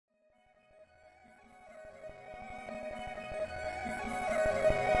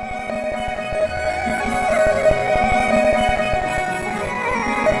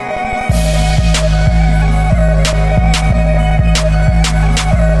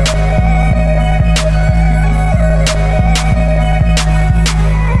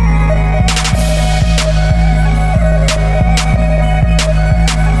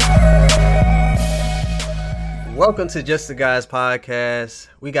Welcome to Just the Guys podcast.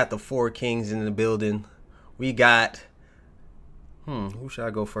 We got the four kings in the building. We got, who should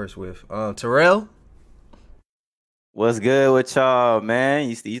I go first with? Terrell. What's good with y'all, man?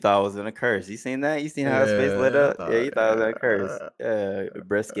 You thought I was gonna curse. You seen that? You seen how his face lit up? Yeah, you thought I was gonna curse. Yeah,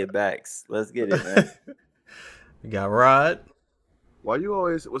 brisket backs. Let's get it, man. We got Rod. Why you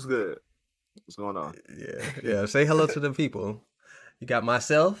always? What's good? What's going on? Yeah. Say hello to the people. You got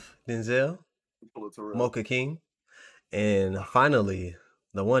myself, Denzel, Mocha King, and finally,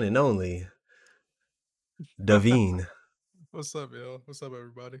 the one and only, Davine. What's up, y'all? What's up,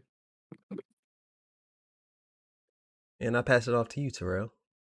 everybody? And I pass it off to you, Terrell.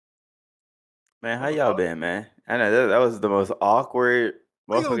 Man, how y'all been, man? I know that was the most awkward.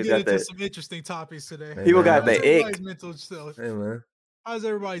 We're gonna get into some interesting topics today. People got the ick. Hey, man. How's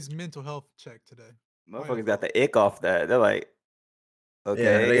everybody's mental health check today? Motherfuckers got the ick off that. They're like,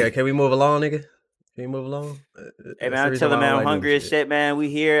 okay. Yeah, can we move along, nigga? Can we move along? Hey, man, I'm chilling, man. I'm hungry as shit, man. We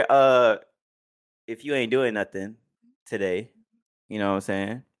here. If you ain't doing nothing today, you know what I'm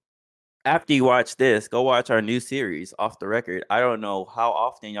saying? After you watch this, go watch our new series, Off the Record. I don't know how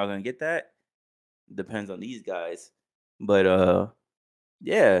often y'all gonna get that. Depends on these guys. But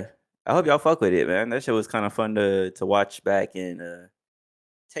yeah. I hope y'all fuck with it, man. That shit was kind of fun to watch back and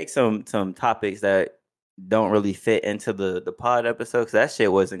take some topics that don't really fit into the pod episode. Cause that shit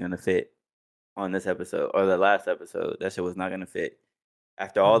wasn't gonna fit on this episode or the last episode. That shit was not gonna fit.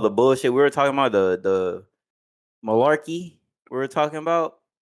 After all the bullshit we were talking about, the malarkey we were talking about.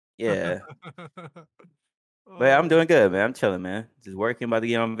 Yeah. But I'm doing good, man. I'm chilling, man. Just working, about to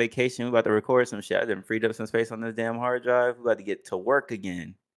get on vacation. We about to record some shit. I done freed up some space on this damn hard drive. We about to get to work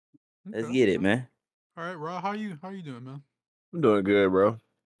again. Let's get it, man. All right, Rob, how you doing, man? I'm doing good, bro.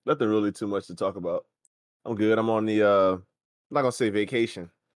 Nothing really too much to talk about. I'm good. I'm on the I'm not gonna say vacation,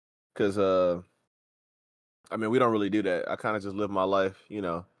 because I mean, we don't really do that. I kind of just live my life,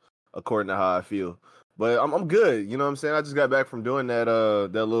 according to how I feel. But I'm good. You know what I'm saying? I just got back from doing that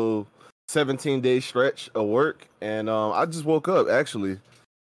that little 17-day stretch of work, and I just woke up actually.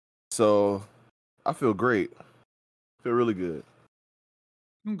 So I feel great. Feel really good.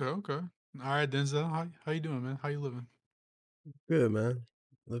 Okay. All right, Denzel, how you doing, man? How you living? Good, man.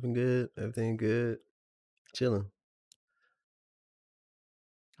 Living good. Everything good. Chilling.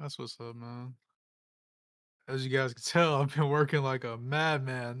 That's what's up, man. As you guys can tell, I've been working like a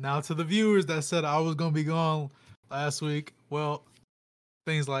madman. Now, to the viewers that said I was gonna be gone last week, well,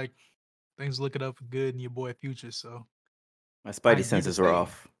 things looking up good in your boy Future. So my spidey senses were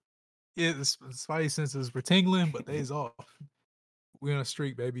off. Yeah, the spidey senses were tingling, but they's off. We're on a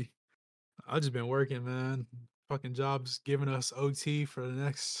streak, baby. I just been working, man. Fucking jobs giving us OT for the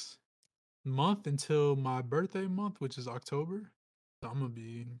next month until my birthday month, which is October. So I'm gonna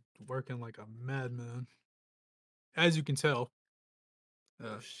be working like a madman. As you can tell.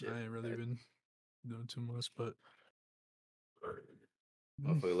 Shit. I ain't really been doing too much, but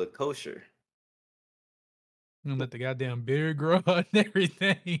hopefully look kosher. I'm gonna let the goddamn beard grow and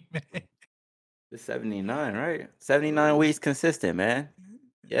everything, man. It's 79, right? 79 weeks consistent, man.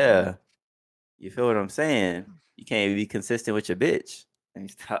 Yeah. You feel what I'm saying? You can't be consistent with your bitch. Let me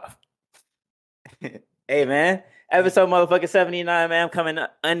stop. Hey, man. Episode motherfucking 79, man. I'm coming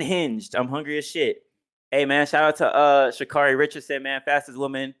unhinged. I'm hungry as shit. Hey, man. Shout out to Sha'Carri Richardson, man. Fastest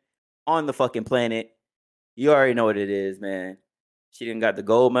woman on the fucking planet. You already know what it is, man. She done got the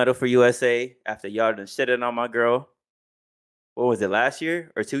gold medal for USA after y'all done shitting on my girl. What was it, last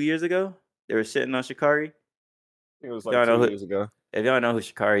year or 2 years ago? They were shitting on Sha'Carri. It was like 2 years ago. If y'all know who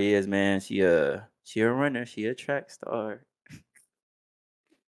Sha'Carri is, man, she a runner. She a track star.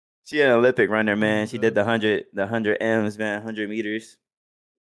 She an Olympic runner, man. She did the 100 M's, man, 100 meters.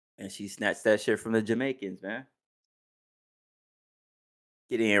 And she snatched that shit from the Jamaicans, man.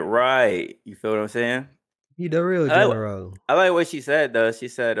 Getting it right. You feel what I'm saying? You the real general. I like what she said, though. She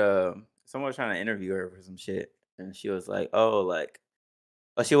said someone was trying to interview her for some shit. And she was like,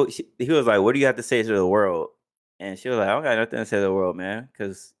 he was like, what do you have to say to the world? And she was like, I don't got nothing to say to the world, man.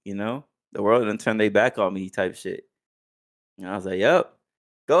 Because, the world done turned their back on me type shit. And I was like, yep.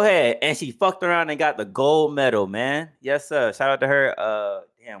 Go ahead. And she fucked around and got the gold medal, man. Yes, sir. Shout out to her.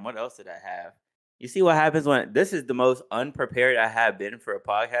 Damn, what else did I have? You see what happens when this is the most unprepared I have been for a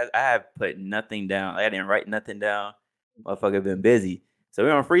podcast. I have put nothing down. I didn't write nothing down. Motherfucker been busy. So we're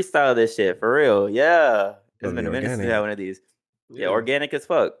gonna freestyle this shit for real. Yeah. It's been a minute since we had one of these. Yeah, organic as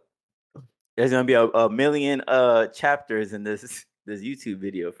fuck. There's gonna be a million chapters in this YouTube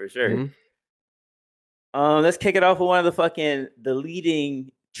video for sure. Mm-hmm. Let's kick it off with one of the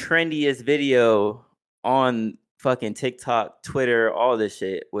leading trendiest video on fucking TikTok, Twitter, all this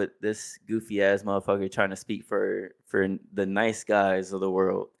shit with this goofy ass motherfucker trying to speak for the nice guys of the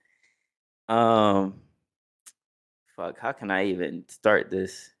world. Fuck, how can I even start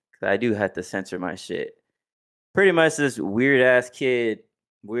this? Because I do have to censor my shit. Pretty much this weird ass kid,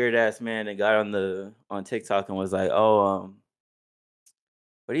 weird ass man that got on TikTok and was like, oh,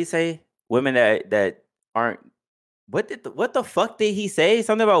 what did he say? Women that aren't. What the fuck did he say?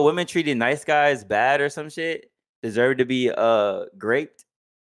 Something about women treating nice guys bad or some shit. Deserve to be graped.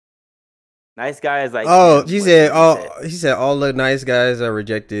 Nice guys like. Oh, he said all the nice guys are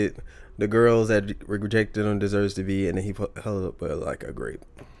rejected. The girls that rejected them deserves to be, and then he held up like a grape.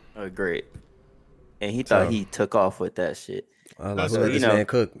 A grape. And he thought he took off with that shit. Let this man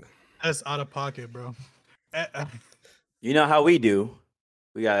cook. That's out of pocket, bro. You know how we do.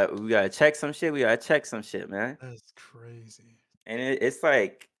 We gotta check some shit. We gotta check some shit, man. That's crazy. And it's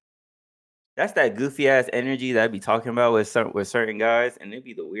like that's that goofy ass energy that I be talking about with certain guys, and it'd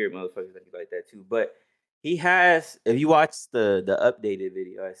be the weird motherfuckers that be like that too. But he has, if you watch the updated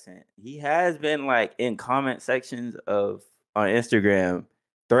video I sent, he has been like in comment sections on Instagram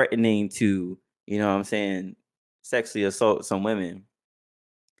threatening to, you know what I'm saying, sexually assault some women.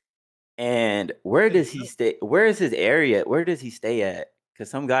 And where does he stay? Where is his area? Where does he stay at? Because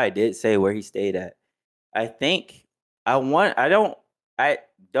some guy did say where he stayed at. I think I don't want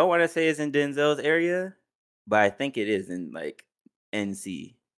to say it's in Denzel's area, but I think it is in like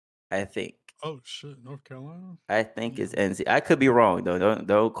NC. I think. Oh shit, North Carolina. I think it's NC. I could be wrong though.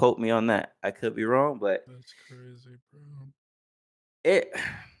 Don't quote me on that. I could be wrong, but that's crazy, bro.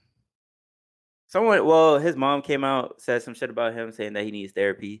 His mom came out, said some shit about him, saying that he needs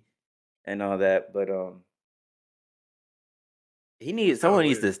therapy and all that, but someone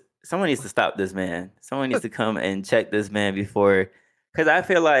needs to stop this man. Someone needs to come and check this man before, because I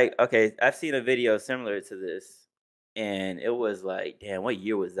feel like, okay, I've seen a video similar to this, and it was like, damn, what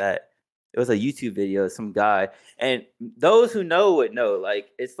year was that? It was a YouTube video of some guy, and those who know would know. Like,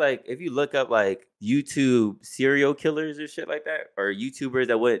 it's like if you look up like YouTube serial killers or shit like that, or YouTubers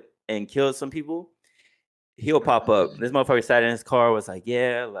that went and killed some people, he'll pop up. This motherfucker sat in his car, was like,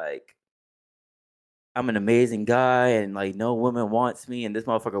 yeah, like, I'm an amazing guy and like no woman wants me. And this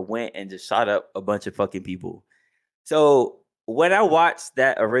motherfucker went and just shot up a bunch of fucking people. So when I watched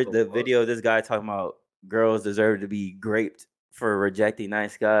the video of this guy talking about girls deserve to be graped for rejecting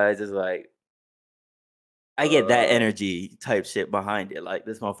nice guys, it's like, I get that energy type shit behind it. Like,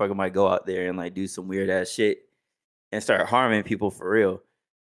 this motherfucker might go out there and like do some weird ass shit and start harming people for real.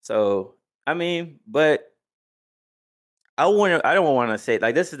 So, I mean, but I don't want to say,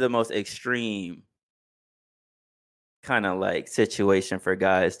 like, this is the most extreme kind of like situation for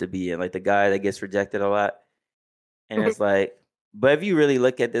guys to be in, like the guy that gets rejected a lot. And it's like, but if you really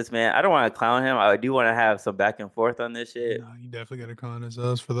look at this man, I don't want to clown him. I do want to have some back and forth on this shit. Nah, you definitely got to clown his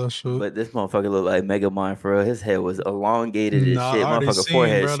ass for that shit. But this motherfucker looked like Megamind for real. His head was elongated as shit. Motherfucker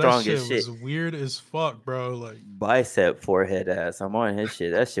forehead bro, strong that as shit. Was weird as fuck, bro. Like bicep forehead ass. I'm on his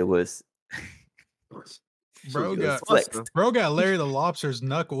shit. That shit was. Bro got Larry the Lobster's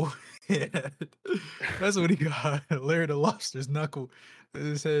knuckle. That's what he got. Larry the Lobster's knuckle.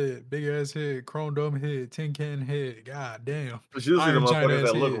 His head, big ass head, chrome dome head, tin can head. God damn. It's usually the motherfuckers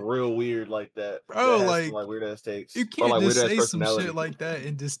that look real weird like that. Bro, like weird ass takes. You can't just say some shit like that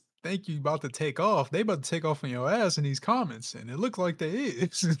and just think you about to take off. They about to take off on your ass in these comments, and it looks like they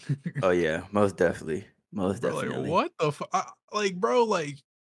is. Oh yeah, most definitely. Definitely. Like, what the fuck? Like, bro, like.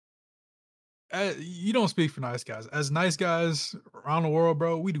 You don't speak for nice guys. As nice guys around the world,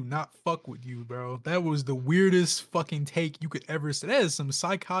 bro, we do not fuck with you, bro. That was the weirdest fucking take you could ever say. That is some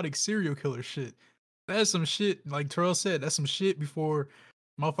psychotic serial killer shit. That's some shit, like Terrell said, that's some shit before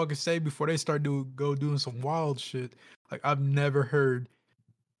motherfuckers say before they start doing some wild shit. Like, I've never heard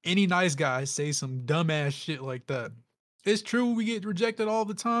any nice guy say some dumbass shit like that. It's true we get rejected all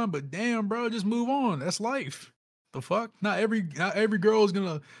the time, but damn, bro, just move on. That's life. The fuck? Not every girl is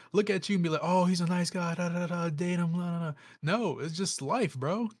gonna look at you and be like, "Oh, he's a nice guy, date him." No, it's just life,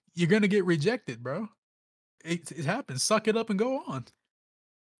 bro. You're gonna get rejected, bro. It happens. Suck it up and go on.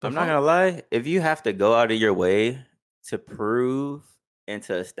 I'm not gonna lie. If you have to go out of your way to prove and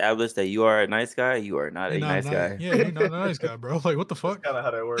to establish that you are a nice guy, you are not a nice guy. Yeah, you're not a nice guy, bro. Like, what the fuck? That's kind of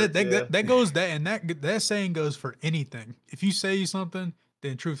how that works. That saying goes for anything. If you say something,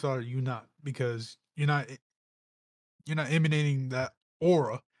 then truth are you not, because you're not emanating that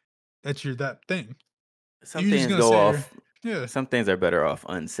aura that you're that thing. Some things go off. Yeah. Some things are better off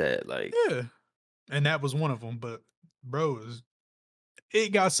unsaid. Like, yeah. And that was one of them. But bro,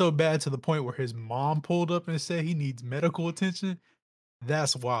 it got so bad to the point where his mom pulled up and said he needs medical attention.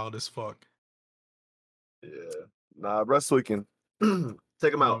 That's wild as fuck. Yeah. Nah, bruh, tweaking.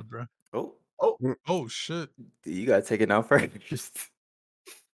 Take him out, bro. Oh shit! You gotta take it out first.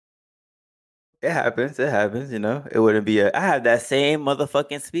 It happens. It happens. You know, it wouldn't be I have that same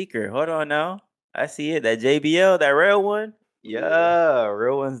motherfucking speaker. Hold on now. I see it. That JBL, that real one. Yeah,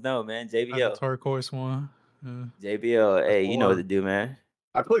 real ones know, man. JBL. The turquoise one. JBL. Hey, you know what to do, man.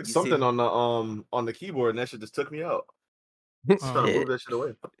 I clicked something on the keyboard and that shit just took me out. Trying to move that shit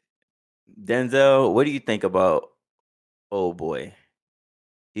away. Denzel, what do you think about old boy?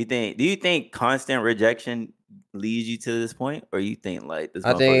 Do you think constant rejection leads you to this point, or you think like this?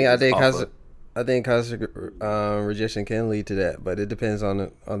 I think constant rejection can lead to that, but it depends on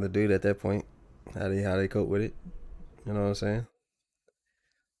the dude at that point, how they cope with it. You know what I'm saying?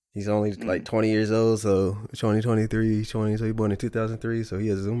 He's only like 20 years old, so 2023, so he born in 2003, so he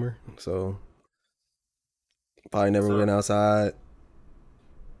a Zoomer. So probably never went outside.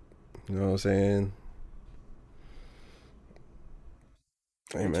 You know what I'm saying?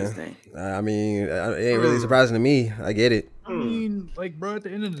 Hey, man. I mean, it ain't really surprising to me. I get it. I mean, like, bro, at the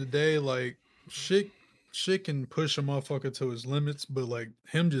end of the day, like, shit can push a motherfucker to his limits, but like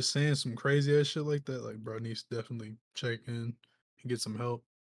him just saying some crazy ass shit like that, like, bro, needs to definitely check in and get some help.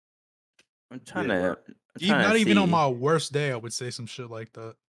 I'm trying to even on my worst day, I would say some shit like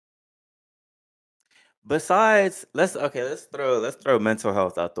that. Besides, let's throw mental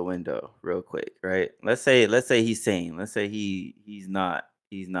health out the window real quick, right? Let's say he's sane. Let's say he's not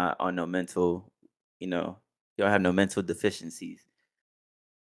on no mental, you don't have no mental deficiencies.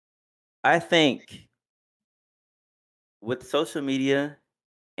 I think with social media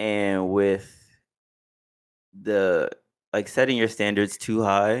and with the like setting your standards too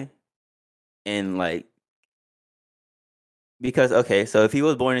high, and like, because okay, so if he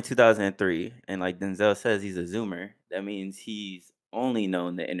was born in 2003 and like Denzel says he's a Zoomer, that means he's only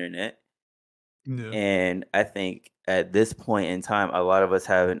known the internet. Yeah. And I think at this point in time, a lot of us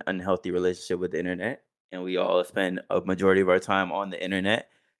have an unhealthy relationship with the internet, and we all spend a majority of our time on the internet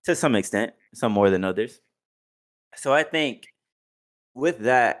to some extent, some more than others. So I think with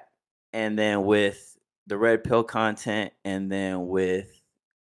that, and then with the red pill content, and then with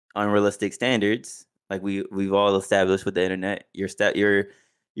unrealistic standards, like we've all established with the internet, you're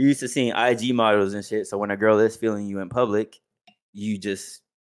used to seeing IG models and shit. So when a girl is feeling you in public, she's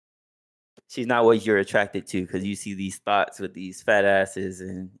not what you're attracted to, because you see these thoughts with these fat asses,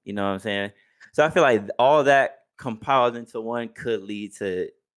 and you know what I'm saying? So I feel like all that compiled into one could lead to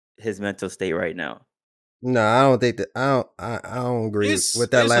his mental state right now. No, I don't think that. I don't agree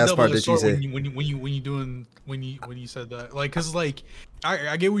with that last part that you said. When you said that, like, cause like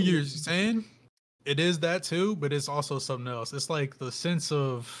I get what you're saying. It is that too, but it's also something else. It's like the sense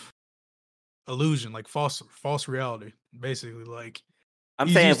of illusion, like false reality, basically. Like, I'm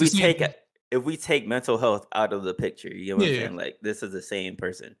saying if we take mental health out of the picture, you get what I'm saying? Like, this is the same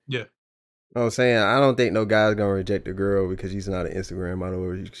person. Yeah. I'm saying, I don't think no guy's gonna reject a girl because she's not an Instagram model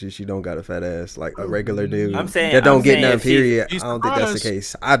or she don't got a fat ass like a regular dude. I'm saying that don't get nothing. Period. I don't think that's the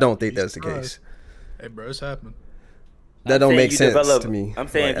case. I don't think that's the case. Hey, bro, it's happening. That don't make sense to me. I'm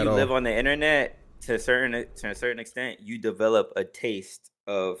saying if you live on the internet to a certain extent, you develop a taste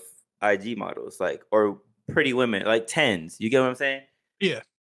of IG models, like, or pretty women, like 10s. You get what I'm saying? Yeah.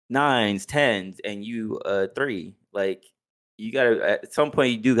 9s, 10s, and you 3. Like, you gotta, at some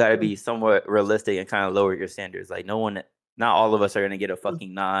point, you do gotta be somewhat realistic and kind of lower your standards. Like, not all of us are gonna get a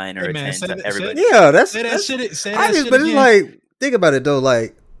fucking 9 or a 10 to everybody. Yeah, but it's like, think about it though.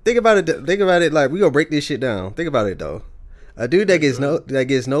 Like, think about it. Like, we gonna break this shit down. Think about it though. A dude that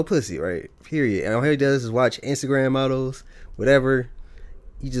gets no pussy, right? Period. And all he does is watch Instagram models, whatever.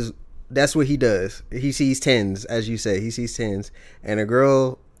 That's what he does. He sees 10s, as you say. He sees 10s, and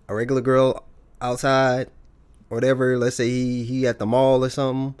a regular girl outside, whatever. Let's say he at the mall or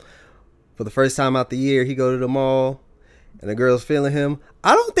something for the first time out the year. He go to the mall, and the girl's feeling him.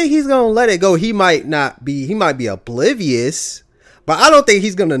 I don't think he's gonna let it go. He might be oblivious, but I don't think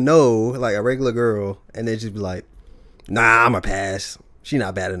he's gonna know, like, a regular girl and then just be like, nah, I'm a pass. She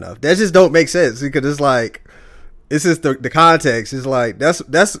not bad enough. That just don't make sense, because it's like, it's just the context. It's like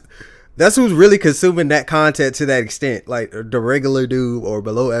that's who's really consuming that content to that extent. Like the regular dude or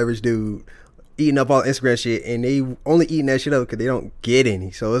below average dude eating up all Instagram shit, and they only eating that shit up because they don't get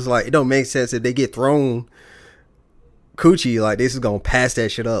any. So it's like, it don't make sense if they get thrown coochie, like, this is gonna pass that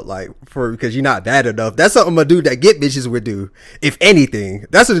shit up, like, because you're not bad enough. That's something a dude that get bitches would do. If anything,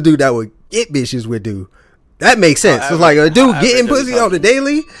 that's what a dude that would get bitches would do. That makes sense. It's like a dude getting pussy on the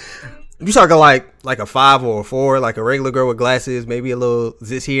daily. You talking like a 5 or a 4, like a regular girl with glasses, maybe a little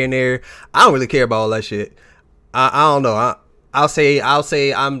zits here and there. I don't really care about all that shit. I don't know. I'll say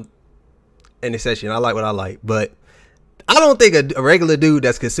in the session. I like what I like, but I don't think a regular dude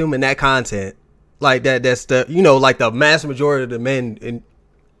that's consuming that content like that, that's the, you know, like the mass majority of the men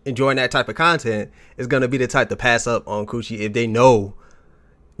enjoying that type of content is gonna be the type to pass up on coochie if they know.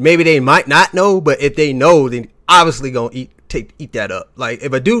 Maybe they might not know, but if they know, then obviously gonna eat that up. Like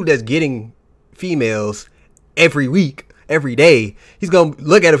if a dude that's getting females every week, every day, he's gonna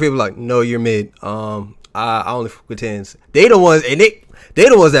look at it and be like, no, you're mid. I only fuck with 10s. They the ones, and they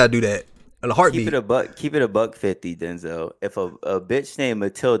the ones that do that in a heartbeat. Keep it a $150, Denzel. If a bitch named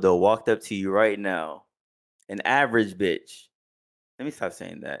Matilda walked up to you right now, an average bitch, let me stop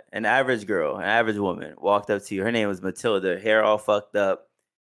saying that. An average girl, an average woman walked up to you. Her name was Matilda, hair all fucked up,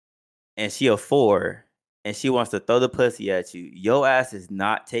 and she a 4, and she wants to throw the pussy at you. Your ass is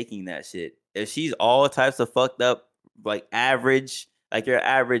not taking that shit. If she's all types of fucked up, like average, like your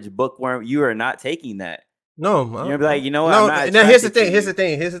average bookworm, you are not taking that. No, you're gonna be like, you know what? No, I'm not. Now here's the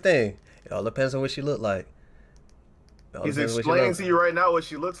thing. It all depends on what she look like. He's explaining to you right now what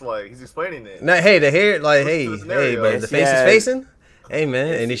she looks like. He's explaining it. Now, hey, the hair, like, hey, but the face is facing. Hey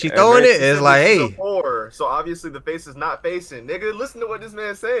man, and if she throwing it, it's like, hey. So obviously the face is not facing. Nigga, listen to what this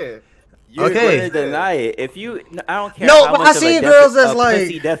man's saying. You're gonna deny it. If you, I don't care. No, but I seen girls that's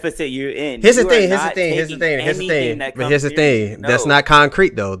like deficit you're in. Here's the thing. But here's the thing. No. That's not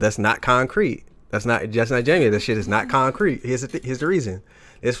concrete though. That's not concrete. That's not genuine. That shit is not concrete. Here's the reason.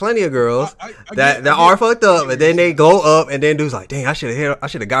 There's plenty of girls that are fucked up, and then they go up, and then dude's like, "Dang, I should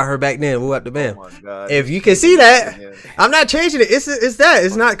have got her back then." Woo up the bam. Oh if you can see that, I'm not changing it. It's that.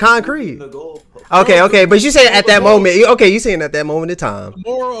 It's not concrete. Okay, but you say at that moment. Okay, you saying at that moment in time. The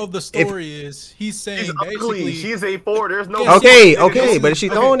moral of the story is he's saying basically she's a 4. There's no. Okay, but if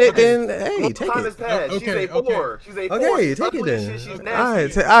she's throwing it, then hey, take it. She's a 4. She's a 4. Okay, take it then.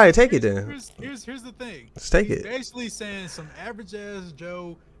 All right, take it then. Here's the thing. Let's take it. Basically saying some average ass Joe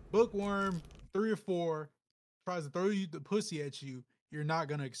bookworm 3 or 4 tries to throw the pussy at you, you're not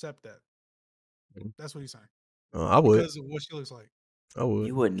gonna accept that. That's what he's saying. I would, because of what she looks like. I would.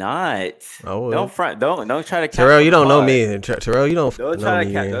 You would not. I would. Don't front. Don't try to. Terrell, you don't know me. Terrell, you don't. Don't try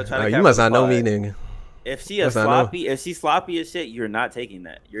to. You must not know me, nigga. If she's sloppy as shit, you're not taking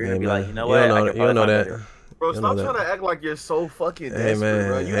that. You're gonna be like, you know what? You don't know that. Bro, stop trying to act like you're so fucking desperate,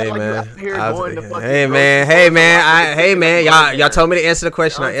 bro. Hey man, y'all told me to answer the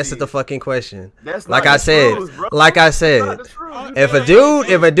question. I answered the fucking question. Like I said, if a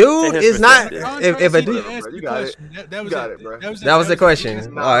dude is not, if a dude, that was the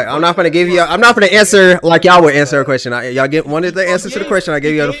question. All right, I'm not gonna give you. I'm not gonna answer like y'all would answer a question. Y'all wanted the answer to the question. I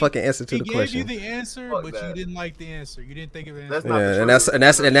gave you the fucking answer to the question. He gave you the answer, but you didn't like the answer. You didn't think of it. Yeah,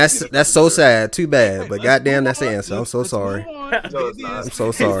 and that's so sad. Too bad, but goddamn. That's the answer. I'm so sorry. I'm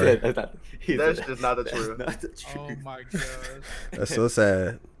so sorry. That's just not the truth. Oh my god. That's so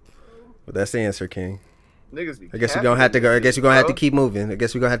sad. But that's the answer, King. Niggas I guess you're gonna have to go. I guess you're gonna have to keep moving. I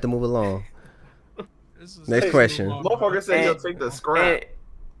guess we're gonna have to move along. Next question. Motherfucker said you'll take the scrap.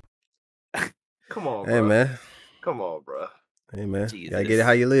 Come on, bro. Hey man. Come on, bro. Hey man. You gotta get it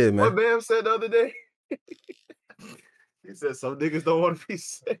how you live, man. What Bam said the other day? He said some niggas don't want to be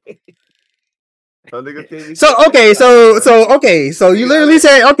safe. So you literally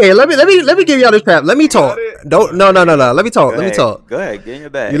said, okay, let me give y'all this crap. Let me talk. No. Let me talk. Go ahead, get in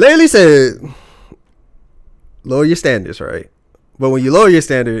your bag. You literally said lower your standards, right? But when you lower your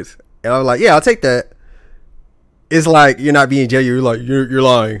standards, and I'm like, yeah, I'll take that. It's like you're not being genuine. You're like you're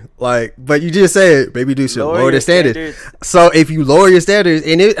lying. Like, but you just said maybe do some lower the standards. So if you lower your standards,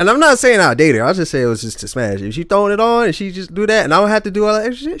 and I'm not saying I'll date her. I'll just say it was just to smash. If she throwing it on and she just do that, and I don't have to do all that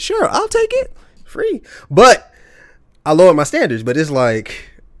extra shit, sure, I'll take it. Free, but I lowered my standards. But it's like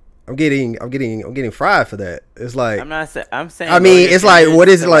I'm getting fried for that. It's like I'm saying. I mean, it's like what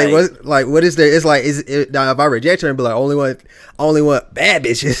is what is there? It's like now if I reject her and be like only want bad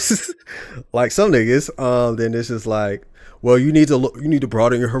bitches, like some niggas, then it's just like, well, you need to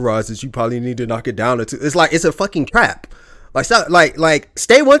broaden your horizons. You probably need to knock it down to. It's like it's a fucking trap. Like stop, like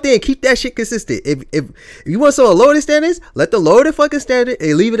stay one thing and keep that shit consistent. If you want someone to lower the standards, let them lower the fucking standard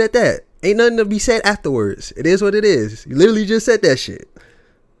and leave it at that. Ain't nothing to be said afterwards. It is what it is. You literally just said that shit,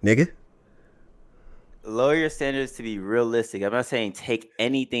 nigga. Lower your standards to be realistic. I'm not saying take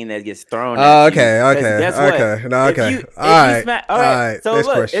anything that gets thrown at you. Okay. All right. So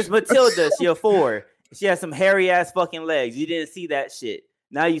look, it's Matilda. She a 4. She has some hairy ass fucking legs. You didn't see that shit.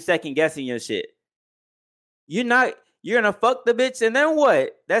 Now you second guessing your shit. You're gonna fuck the bitch and then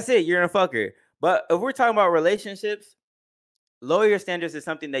what? That's it. You're gonna fuck her. But if we're talking about relationships, lower your standards is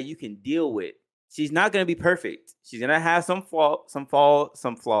something that you can deal with. She's not gonna be perfect. She's gonna have some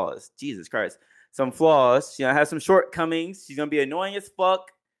flaws. Jesus Christ, some flaws. She's gonna have some shortcomings. She's gonna be annoying as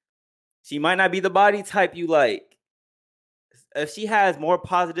fuck. She might not be the body type you like. If she has more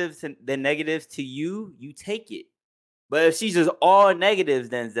positives than negatives to you, you take it. But if she's just all negatives,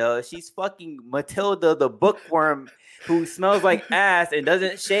 Denzel, if she's fucking Matilda the bookworm who smells like ass and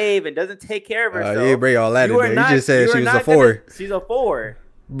doesn't shave and doesn't take care of herself. You bring all that in there. You just said she was a 4. She's a 4.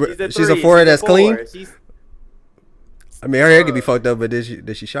 She's a 4 that's clean? I mean, her hair could be fucked up, but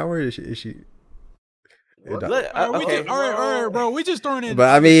did she shower? Is she Look, okay. All right, bro. We just throwing in.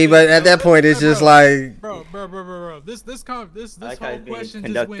 But I mean, but at that point, it's just like, bro. This whole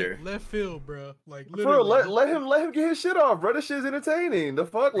question just went left field, bro. Like, literally. Let him get his shit off, bro. This shit's entertaining. The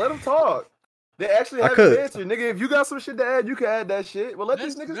fuck, let him talk. They actually have an answer, nigga. If you got some shit to add, you can add that shit. Well,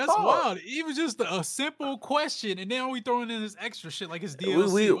 these niggas talk. That's wild. Even just a simple question, and then we throwing in this extra shit like it's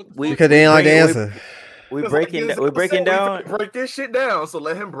DLC. Because they ain't like the answer. We're breaking down. Break this shit down. So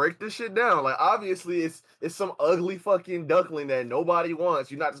let him break this shit down. Like, obviously, it's some ugly fucking duckling that nobody wants.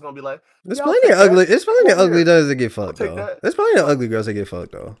 You're not just gonna be like, there's plenty of ugly. There's plenty of ugly girls that get fucked though. There's plenty of ugly girls that get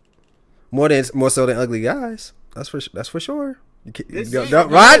fucked though. More so than ugly guys. That's for sure. Rod,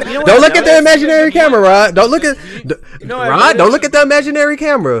 don't look at the imaginary camera, Rod. Don't look at Rod. Don't look at the imaginary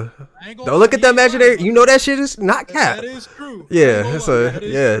camera. Don't look at the imaginary. You know that shit is not cap. That is true. Yeah,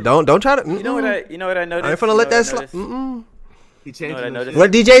 yeah. Don't try to. You know what I noticed. I ain't finna let that slide. He changed.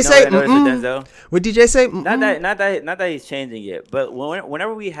 What DJ say? What DJ say? Not that he's changing it, but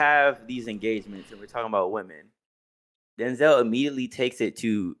whenever we have these engagements and we're talking about women, Denzel immediately takes it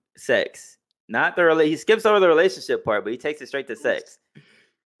to sex. Not the he skips over the relationship part, but he takes it straight to sex.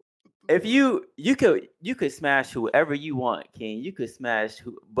 If you could smash whoever you want, King. You could smash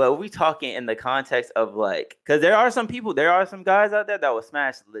but we talking in the context of like, because there are some guys out there that will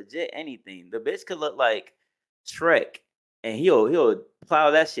smash legit anything. The bitch could look like Shrek, and he'll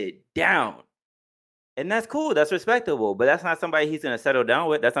plow that shit down, and that's cool. That's respectable, but that's not somebody he's gonna settle down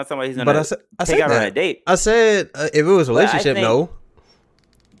with. That's not somebody he's gonna take out on a date. I said if it was a relationship, no.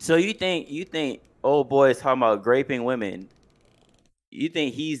 So you think old boy is talking about graping women? You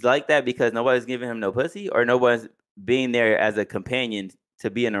think he's like that because nobody's giving him no pussy, or nobody's being there as a companion to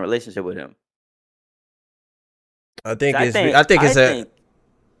be in a relationship with him? I think it's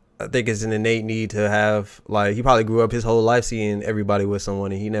an innate need to have, like, he probably grew up his whole life seeing everybody with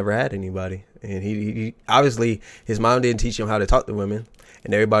someone, and he never had anybody. And he obviously his mom didn't teach him how to talk to women.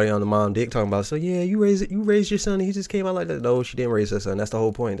 And everybody on the mom dick talking about, so yeah, you raised your son, and he just came out like that. No, she didn't raise her son. That's the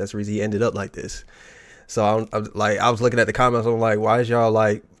whole point. That's the reason he ended up like this. So I was looking at the comments. I'm like, why is y'all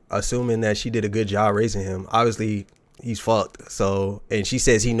like assuming that she did a good job raising him? Obviously, he's fucked. So, and she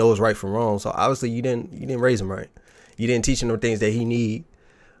says he knows right from wrong. So obviously, you didn't raise him right. You didn't teach him the things that he need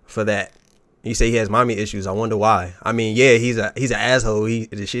for that. You say he has mommy issues. I wonder why. I mean, yeah, he's an asshole.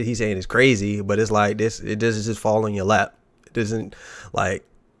 The shit he's saying is crazy, but it's like this. It doesn't just fall in your lap. Doesn't like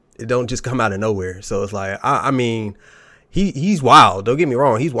it don't just come out of nowhere. So it's like I mean he's wild, don't get me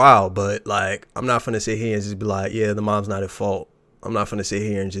wrong, he's wild, but like I'm not finna sit here and just be like, yeah, the mom's not at fault. I'm not finna sit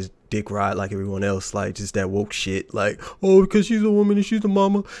here and just dick ride like everyone else, like just that woke shit, like, oh, because she's a woman and she's a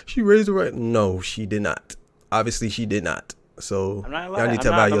mama, she raised her right. No, she did not. Obviously she did not. So y'all need to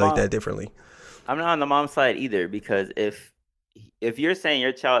evaluate that differently. I'm not on the mom's side either, because if you're saying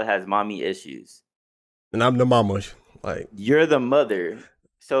your child has mommy issues and I'm the mama, like, you're the mother,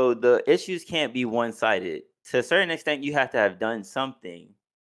 so the issues can't be one-sided. To a certain extent, you have to have done something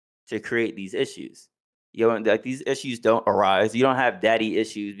to create these issues. You know, like, these issues don't arise. You don't have daddy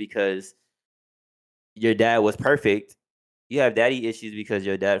issues because your dad was perfect. You have daddy issues because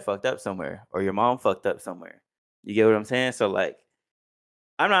your dad fucked up somewhere, or your mom fucked up somewhere. You get what I'm saying? So, like,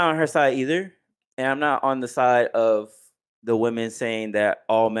 I'm not on her side either, and I'm not on the side of the women saying that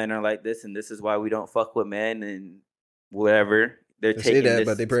all men are like this, and this is why we don't fuck with men, and whatever. They're taking this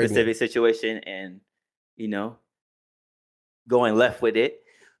specific situation and, you know, going left with it.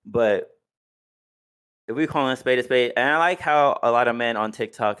 But if we call a spade, and I like how a lot of men on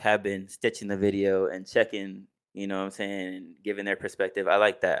TikTok have been stitching the video and checking, you know what I'm saying, and giving their perspective. I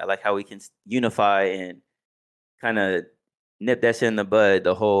like that. I like how we can unify and kind of nip that shit in the bud,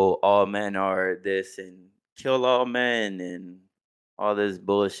 the whole all men are this and kill all men and all this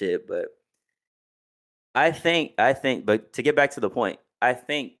bullshit. But I think, but to get back to the point, I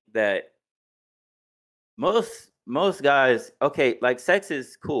think that most guys, okay, like, sex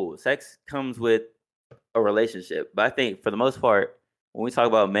is cool. Sex comes with a relationship. But I think for the most part, when we talk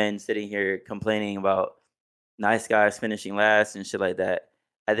about men sitting here complaining about nice guys finishing last and shit like that,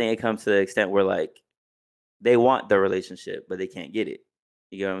 I think it comes to the extent where, like, they want the relationship, but they can't get it.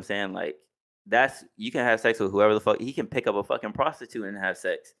 You get what I'm saying? Like, you can have sex with whoever the fuck. He can pick up a fucking prostitute and have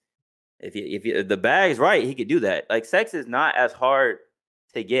sex. If the bag's right, he could do that. Like, sex is not as hard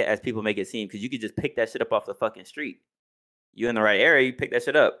to get as people make it seem, because you could just pick that shit up off the fucking street. You in the right area, you pick that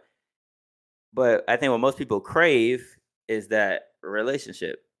shit up. But I think what most people crave is that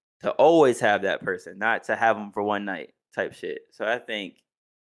relationship, to always have that person, not to have them for one night type shit. So I think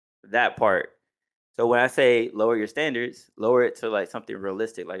that part. So when I say lower your standards, lower it to like something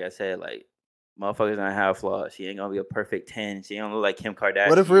realistic. Like I said, like motherfuckers gonna have flaws. She ain't gonna be a perfect 10. She ain't gonna look like Kim Kardashian.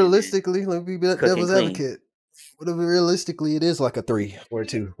 What if realistically, let me be devil's advocate. What if realistically it is like a 3 or a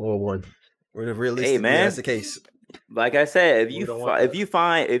 2 or a 1? What if realistically that's the case? Like I said,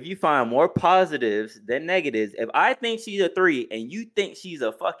 if you find more positives than negatives, if I think she's a 3 and you think she's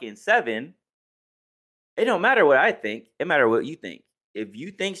a fucking 7, it don't matter what I think. It matters what you think. If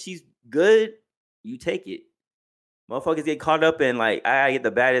you think she's good, you take it. Motherfuckers get caught up in like, I get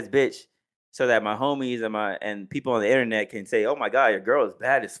the baddest bitch so that my homies and people on the internet can say, oh my God, your girl is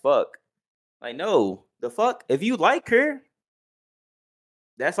bad as fuck. Like, no, the fuck? If you like her,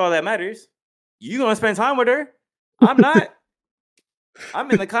 that's all that matters. You gonna spend time with her. I'm not.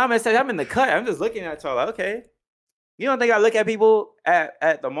 I'm in the comments section. I'm in the cut. I'm just looking at y'all like, okay. You don't think I look at people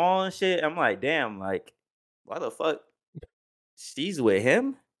at the mall and shit? I'm like, damn, like, why the fuck? She's with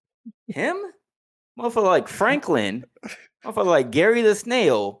him? Him? Motherfucker like Franklin. Motherfucker like Gary the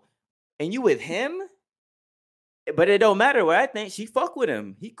Snail. And you with him? But it don't matter what I think. She fuck with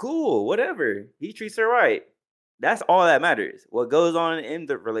him. He cool. Whatever. He treats her right. That's all that matters. What goes on in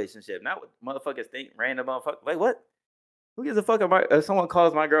the relationship. Not what motherfuckers think. Random motherfucker. Like, what? Who gives a fuck if someone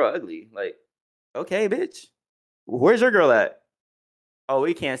calls my girl ugly? Like, okay, bitch. Where's your girl at? Oh,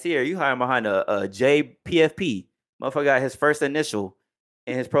 we can't see her. You hiding behind a JPFP. Motherfucker got his first initial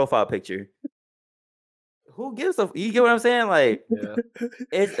in his profile picture. Who gives a? You get what I'm saying? Like, yeah.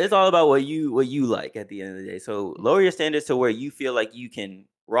 It's all about what you like at the end of the day. So lower your standards to where you feel like you can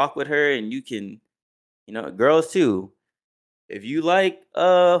rock with her, and you can, girls too. If you like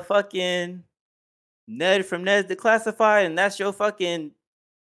fucking Ned from Ned's Declassified, and that's your fucking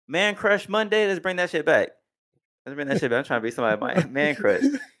man crush Monday, let's bring that shit back. I'm trying to be somebody my man crush.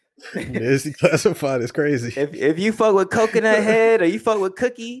 Ned's Declassified is crazy. If you fuck with Coconut Head or you fuck with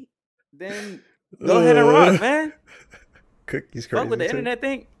Cookie, then go ahead and rock, man. Cookie's crazy. Fuck with the internet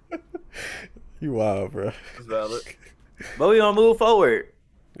thing. You wild, bro. That's valid. But we gonna move forward.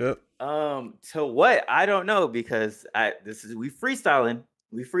 Yep. To what? I don't know, because we freestyling.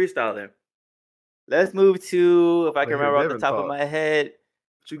 Let's move to, if I can remember off the top of my head.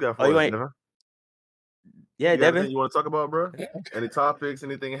 What you got for us, Devin? Yeah, Devin. You want to talk about, bro? Any topics?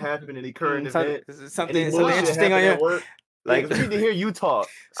 Anything happened? Any current event? Something interesting on your work? Like, we need to hear you talk.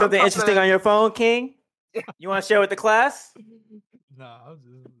 Something interesting on your phone, King? You want to share with the class? Nah,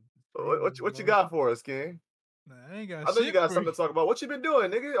 what you got for us, King? Nah, I ain't got. I know you got something to talk about. What you been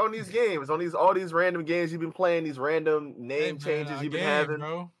doing, nigga, on these games, all these random games you've been playing, these random name changes you've been having,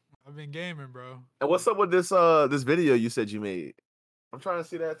 bro. I've been gaming, bro. And what's up with this video you said you made? I'm trying to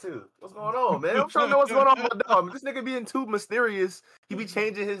see that too. What's going on, man? I'm trying to know what's going on with my dog. This nigga being too mysterious. He be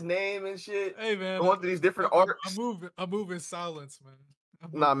changing his name and shit. Hey, man. Going through these different arcs. I'm moving silence, man.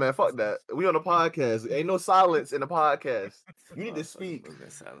 Nah, man, fuck that. We on a podcast. Ain't no silence in the podcast. You need to speak.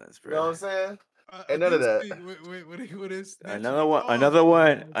 Silence, bro. You know what I'm saying? Ain't none of that. What is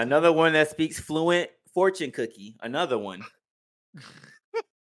another one that speaks fluent fortune cookie. Another one.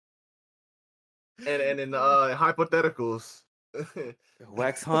 and in hypotheticals.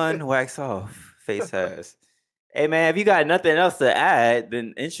 Wax on, wax off. Face has. Hey man, if you got nothing else to add,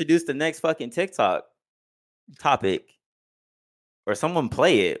 then introduce the next fucking TikTok topic, or someone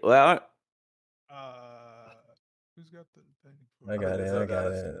play it. Well, who's got the thing? I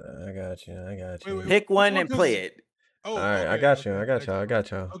got you. Wait, pick one and play it. Oh, all right, okay, I got you. I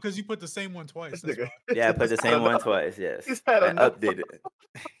got you. Oh, because you put the same one twice. Yeah, I put the same one twice. Yes, I updated it.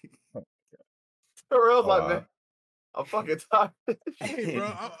 Terrell's like, man, I'm fucking tired. Hey,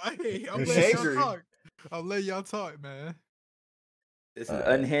 bro, I'm letting y'all talk. I'll let y'all talk, man. This is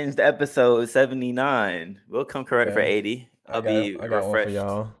Unhinged episode 79. We'll come correct for 80. I'll be refreshed.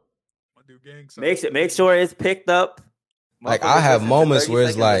 Y'all. Make sure it's picked up. Like, I have moments where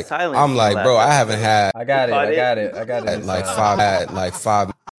it's like, I'm like, bro, I haven't had. I got it. Like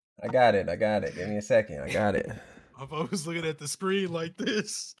five. I got it. Give me a second. I got it. I'm always looking at the screen like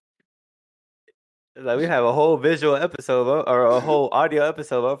this. Like, we have a whole visual episode or a whole audio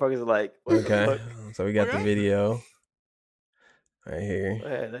episode. Motherfuckers are like, okay. So we got the video right here. Go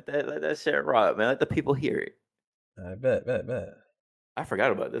ahead, let that shit rock, man. Let the people hear it. I bet. I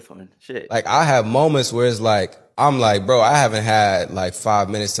forgot about this one. Shit. Like, I have moments where it's like, I'm like, bro, I haven't had like 5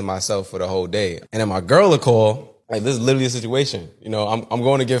 minutes to myself for the whole day. And then my girl will call, like, this is literally a situation. I'm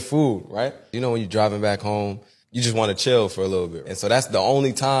going to get food, right? When you're driving back home, you just want to chill for a little bit. And so that's the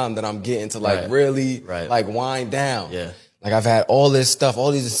only time that I'm getting to like really like wind down. Yeah. Like I've had all this stuff,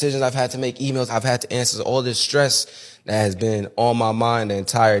 all these decisions I've had to make, emails I've had to answer, all this stress that has been on my mind the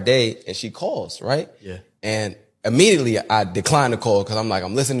entire day. And she calls, right? Yeah. And immediately I decline the call because I'm like,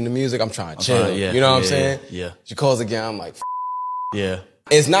 I'm listening to music, I'm trying to chill. You know what I'm saying? Yeah. She calls again, I'm like, yeah.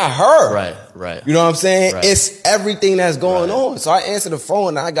 It's not her. Right. You know what I'm saying? Right. It's everything that's going on. So I answer the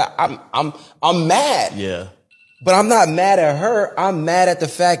phone and I'm mad. Yeah. But I'm not mad at her. I'm mad at the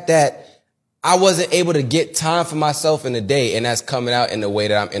fact that I wasn't able to get time for myself in the day, and that's coming out in the way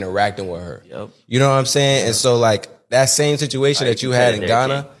that I'm interacting with her. Yep. You know what I'm saying? Yep. And so like that same situation that you had in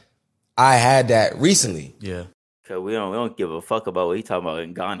Ghana, I had that recently. Yeah. Cause we don't give a fuck about what he talking about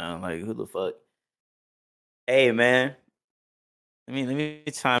in Ghana. Like, who the fuck? Hey man. Let me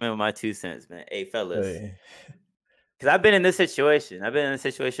chime in with my 2 cents, man. Hey fellas. Cause I've been in this situation. I've been in a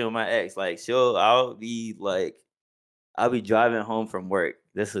situation with my ex. Like, I'll be driving home from work.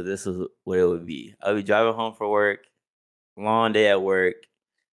 This is what it would be. I'll be driving home from work, long day at work.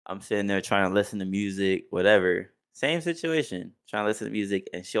 I'm sitting there trying to listen to music, whatever. Same situation, trying to listen to music,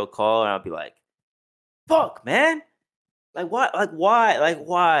 and she'll call, and I'll be like, "Fuck, man! Like what? Like why? Like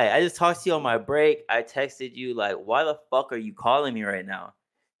why? I just talked to you on my break. I texted you. Like, why the fuck are you calling me right now?"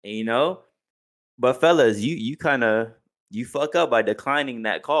 And but fellas, you kind of. You fuck up by declining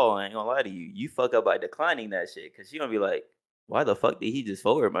that call. I ain't gonna lie to you. You fuck up by declining that shit. Cause she gonna be like, why the fuck did he just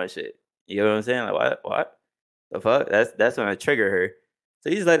forward my shit? You know what I'm saying? Like, what? The fuck? That's when I trigger her. So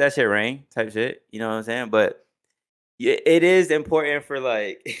you just let that shit ring type shit. You know what I'm saying? But it is important for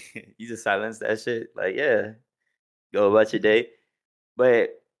like, you just silence that shit. Like, yeah, go about your day.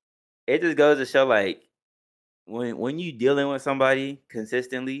 But it just goes to show like, when you dealing with somebody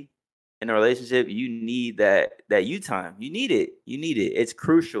consistently, in a relationship, you need that you time. You need it. It's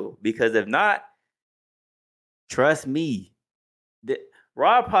crucial because if not, trust me,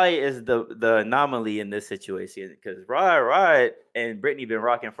 Rod probably is the anomaly in this situation because Rod and Brittany been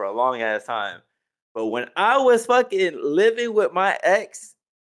rocking for a long ass time. But when I was fucking living with my ex,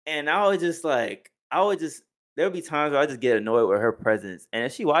 and there would be times where I just get annoyed with her presence. And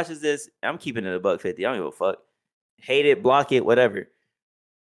if she watches this, I'm keeping it $150. I don't give a fuck. Hate it, block it, whatever.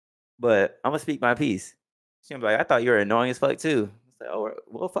 But I'm gonna speak my piece. She'll be like, I thought you were annoying as fuck too. It's like, oh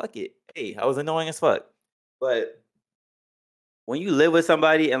well, fuck it. Hey, I was annoying as fuck. But when you live with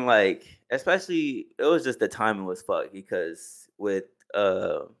somebody and like, especially it was just the timing was fuck because with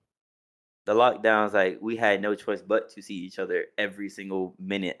the lockdowns, like we had no choice but to see each other every single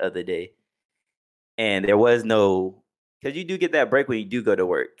minute of the day. And there was no, because you do get that break when you do go to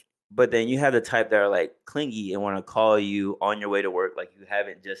work. But then you have the type that are like clingy and want to call you on your way to work like you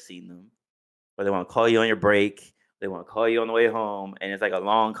haven't just seen them. Or they want to call you on your break. They want to call you on the way home. And it's like a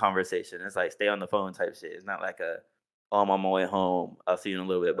long conversation. It's like stay on the phone type shit. It's not like I'm on my way home. I'll see you in a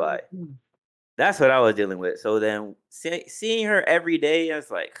little bit. Bye. That's what I was dealing with. So then seeing her every day, it's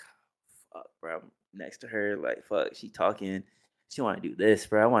like, fuck, bro. I'm next to her. Like, fuck, she talking. She want to do this,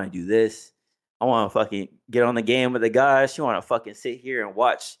 bro. I want to do this. I want to fucking get on the game with the guys. She want to fucking sit here and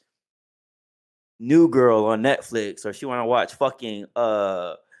watch New Girl on Netflix, or she want to watch fucking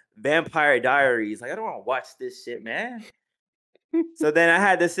Vampire Diaries. Like, I don't want to watch this shit, man. So then I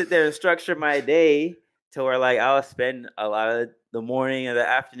had to sit there and structure my day to where like I'll spend a lot of the morning and the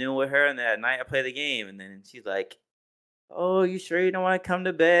afternoon with her, and then at night I play the game. And then she's like, "Oh, you sure you don't want to come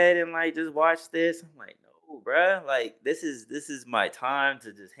to bed and like just watch this?" I'm like, "No, bruh. Like this is my time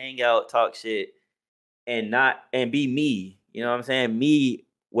to just hang out, talk shit, and be me. You know what I'm saying? Me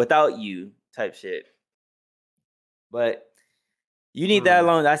without you." Type shit. But you need that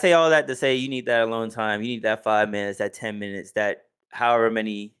alone. I say all that to say you need that alone time. You need that 5 minutes, that 10 minutes, that however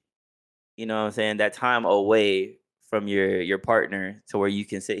many, you know what I'm saying, that time away from your partner to where you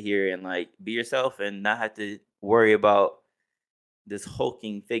can sit here and like be yourself and not have to worry about this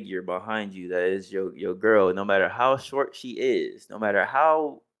hulking figure behind you that is your girl, no matter how short she is, no matter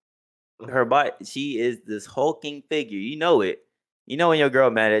how her body, she is this hulking figure. You know it. You know when your girl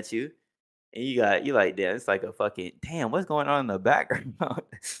mad at you. And you like, damn, it's like a fucking, damn, what's going on in the background?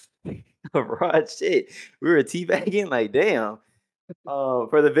 Rod shit. We were teabagging, like, damn.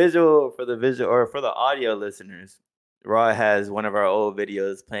 For the visual, or for the audio listeners, Rod has one of our old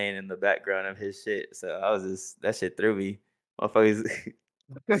videos playing in the background of his shit. So that shit threw me. Motherfuckers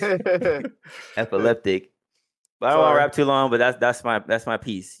epileptic. But I don't want to rap too long, but that's my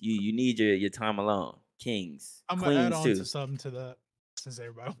piece. You need your time alone. Kings. I'm gonna add on to something to that. Since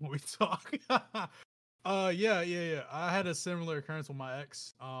everybody when we talk. Yeah. I had a similar occurrence with my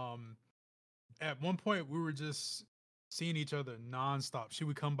ex. At one point we were just seeing each other nonstop. She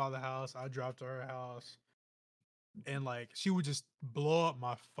would come by the house, I'd drive to her house. and like she would just blow up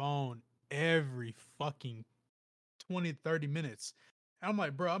my phone every fucking 20, 30 minutes. And I'm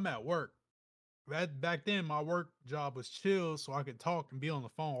like, bro, I'm at work. Back then, my work job was chill, so I could talk and be on the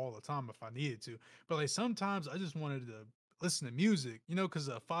phone all the time if I needed to. But like sometimes I just wanted to listen to music, because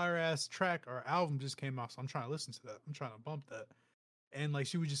a fire ass track or album just came out, so I'm trying to listen to that. I'm trying to bump that, and like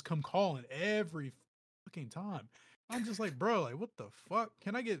she would just come calling every fucking time. I'm just like, bro, like what the fuck?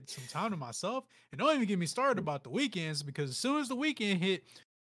 Can I get some time to myself? And don't even get me started about the weekends, because as soon as the weekend hit,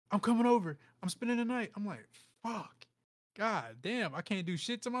 I'm coming over. I'm spending the night. I'm like, fuck. God damn, I can't do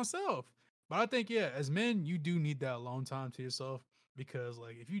shit to myself. But I think, yeah, as men, you do need that alone time to yourself, because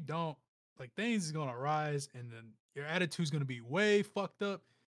like if you don't, like things is gonna rise and then your attitude's gonna be way fucked up.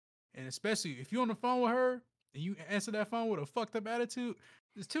 And especially if you're on the phone with her and you answer that phone with a fucked up attitude,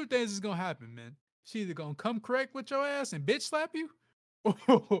 there's two things that's gonna happen, man. She either gonna come correct with your ass and bitch slap you,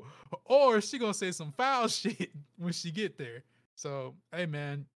 or she gonna say some foul shit when she get there. So, hey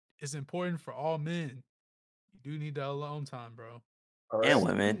man, it's important for all men. You do need that alone time, bro. All right. And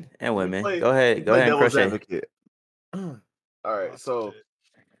women. And women. Play, go ahead and devil's crochet. advocate. All right, Oh, so shit.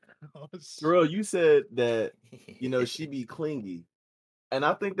 Oh, shit. Terrell, you said that she be clingy, and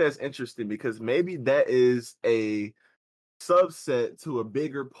I think that's interesting because maybe that is a subset to a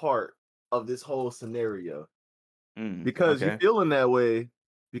bigger part of this whole scenario. Because you're Okay. feeling that way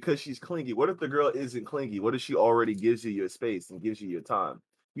because she's clingy. What if the girl isn't clingy? What if she already gives you your space and gives you your time?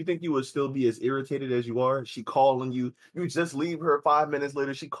 You think you would still be as irritated as you are? She calling you. You just leave her 5 minutes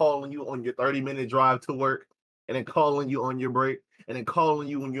later. She calling you on your 30-minute drive to work, and then calling you on your break, and then calling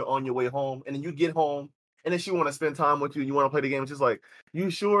you when you're on your way home. And then you get home, and then she want to spend time with you. And you want to play the game. It's just like, you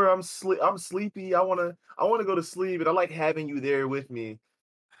sure? I'm sleepy. I wanna go to sleep, and I like having you there with me.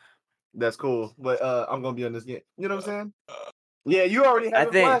 That's cool, but I'm gonna be on this game. You know what I'm saying? Yeah, you already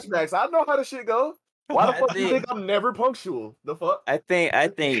having flashbacks. I know how the shit go. Why the fuck do you think I'm never punctual? The fuck? I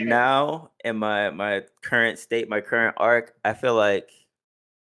think now in my current state, my current arc, I feel like,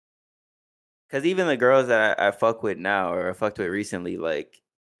 because even the girls that I fuck with now or I fucked with recently, like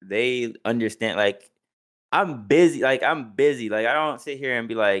they understand. Like I'm busy. Like I don't sit here and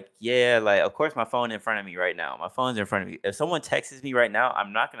be like, yeah, like of course my phone in front of me right now. My phone's in front of me. If someone texts me right now,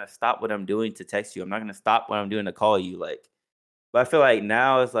 I'm not gonna stop what I'm doing to text you. I'm not gonna stop what I'm doing to call you. Like, but I feel like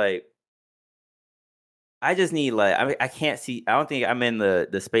now it's like I just need I can't see. I don't think I'm in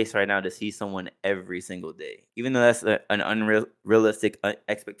the space right now to see someone every single day. Even though that's an unrealistic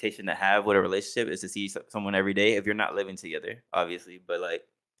expectation to have with a relationship, is to see someone every day if you're not living together, obviously. But like,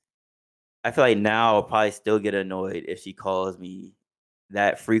 I feel like now I'll probably still get annoyed if she calls me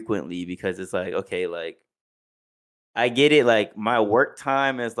that frequently, because it's like, okay, like I get it. Like my work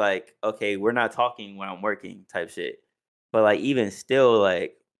time is like, okay, we're not talking when I'm working type shit. But like even still,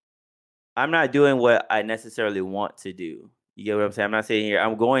 like I'm not doing what I necessarily want to do. You get what I'm saying? I'm not sitting here.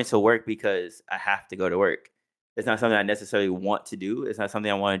 I'm going to work because I have to go to work. It's not something I necessarily want to do. It's not something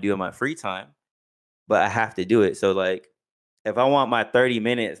I want to do in my free time, but I have to do it. So like, if I want my 30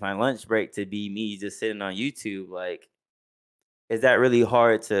 minutes, my lunch break to be me just sitting on YouTube, like, is that really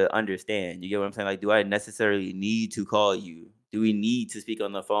hard to understand? You get what I'm saying? Like, do I necessarily need to call you? Do we need to speak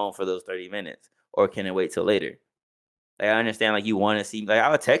on the phone for those 30 minutes? Or can it wait till later? Like, I understand, like, you want to see, like,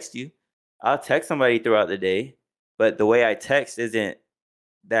 I'll text you. I'll text somebody throughout the day, but the way I text isn't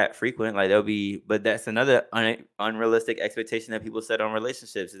that frequent. Like, but that's another unrealistic expectation that people set on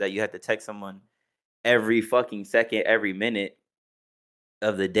relationships, is that you have to text someone every fucking second, every minute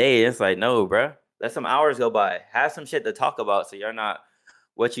of the day. It's like, no, bro. Let some hours go by. Have some shit to talk about, so you're not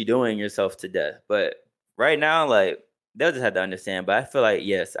what you doing yourself to death. But right now, like, they'll just have to understand. But I feel like,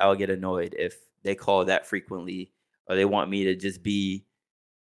 yes, I'll get annoyed if they call that frequently, or they want me to just be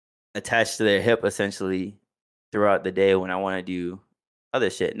attached to their hip essentially throughout the day when I want to do other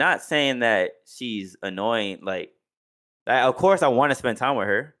shit. Not saying that she's annoying. Like, of course I want to spend time with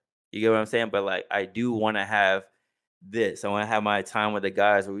her. You get what I'm saying? But like, I do want to have this. I want to have my time with the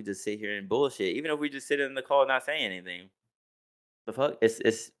guys where we just sit here and bullshit. Even if we just sit in the call not saying anything. The fuck?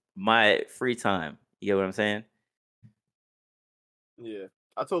 It's my free time. You get what I'm saying? Yeah,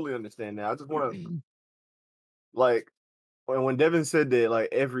 I totally understand that. I just want to, like, when Devin said that, like,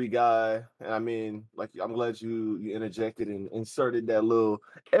 every guy, and I mean, like, I'm glad you interjected and inserted that little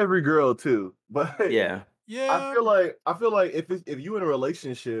every girl too. But yeah, I feel like if you in a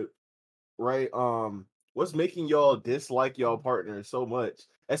relationship, right? What's making y'all dislike y'all partner so much,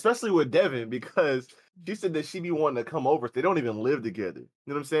 especially with Devin, because she said that she be wanting to come over if they don't even live together. You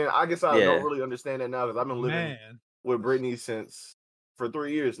know what I'm saying? I guess I don't really understand that now, because I've been living with Brittany for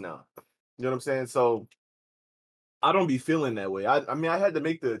 3 years now. You know what I'm saying? So I don't be feeling that way. I mean, I had to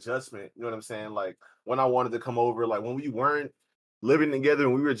make the adjustment. You know what I'm saying? Like when I wanted to come over, like when we weren't living together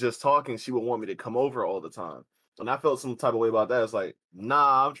and we were just talking, she would want me to come over all the time. And I felt some type of way about that. It's like,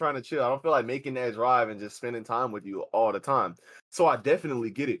 nah, I'm trying to chill. I don't feel like making that drive and just spending time with you all the time. So I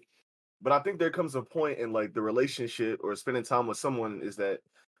definitely get it. But I think there comes a point in like the relationship or spending time with someone is that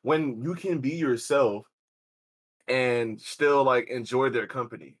when you can be yourself and still like enjoy their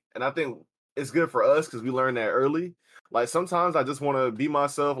company. And I think it's good for us because we learned that early. Like sometimes I just want to be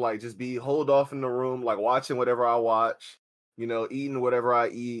myself, like just be holed off in the room, like watching whatever I watch, eating whatever I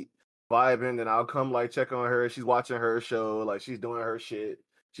eat, vibing, and I'll come like check on her. She's watching her show, like she's doing her shit.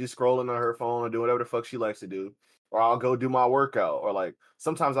 She's scrolling on her phone or doing whatever the fuck she likes to do. Or I'll go do my workout. Or like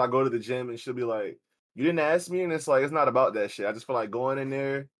sometimes I'll go to the gym and she'll be like, you didn't ask me, and it's like it's not about that shit. I just feel like going in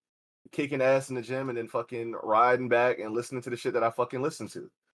there, kicking ass in the gym, and then fucking riding back and listening to the shit that I fucking listen to. You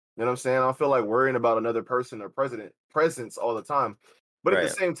know what I'm saying? I don't feel like worrying about another person or presence all the time. But at the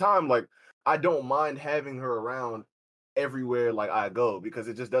same time, like I don't mind having her around everywhere like I go because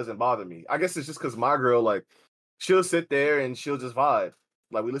it just doesn't bother me. I guess it's just because my girl, like, she'll sit there and she'll just vibe.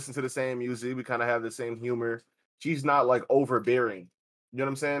 Like we listen to the same music, we kind of have the same humor. She's not like overbearing. You know what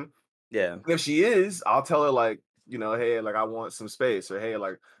I'm saying? Yeah. If she is, I'll tell her like, hey, like I want some space, or hey,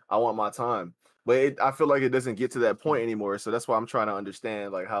 like I want my time. But I feel like it doesn't get to that point anymore. So that's why I'm trying to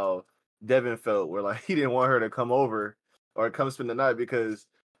understand like how Devin felt, where like he didn't want her to come over or come spend the night because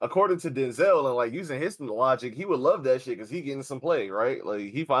according to Denzel and like using his logic, he would love that shit because he getting some play, right?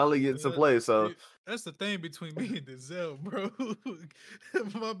 Like he finally getting some play. So that's the thing between me and Denzel, bro.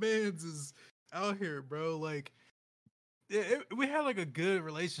 My man's is out here, bro. Like we had like a good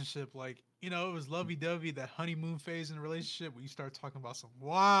relationship. Like, it was lovey-dovey, that honeymoon phase in the relationship where you start talking about some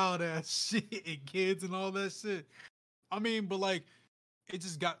wild ass shit and kids and all that shit. I mean, but like it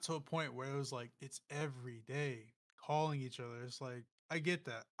just got to a point where it was like it's every day calling each other. It's like I get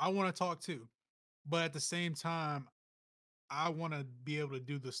that. I want to talk too. But at the same time, I want to be able to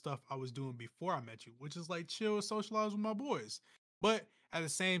do the stuff I was doing before I met you, which is like chill, socialize with my boys. But at the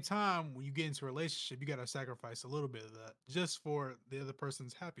same time, when you get into a relationship, you got to sacrifice a little bit of that just for the other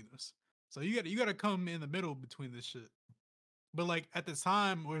person's happiness. So you got to come in the middle between this shit. But like at the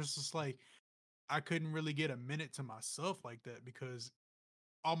time, where it's just like I couldn't really get a minute to myself like that because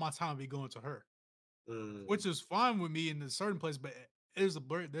all my time would be going to her, which is fine with me in a certain place. But there's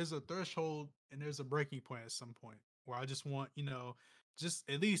a threshold and there's a breaking point at some point where I just want, just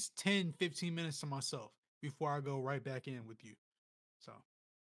at least 10, 15 minutes to myself before I go right back in with you. So,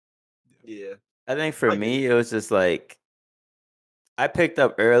 yeah. I think for me, it was just like, I picked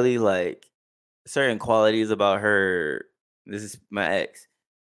up early, like, certain qualities about her. This is my ex.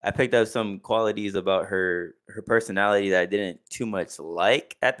 I picked up some qualities about her personality that I didn't too much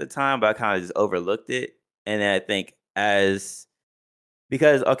like at the time, but I kind of just overlooked it. And then I think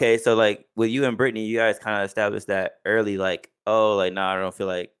because, okay, so like with you and Brittany, you guys kind of established that early, like, oh, like, nah, I don't feel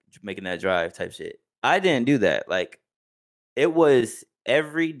like making that drive type shit. I didn't do that. Like, it was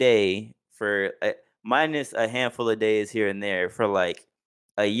every day for minus a handful of days here and there for like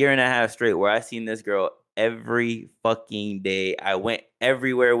a year and a half straight where I seen this girl every fucking day. I went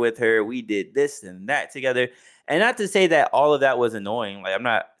everywhere with her. We did this and that together. And not to say that all of that was annoying. Like, I'm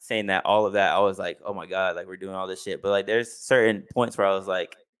not saying that all of that I was like, oh my God, like we're doing all this shit. But like there's certain points where I was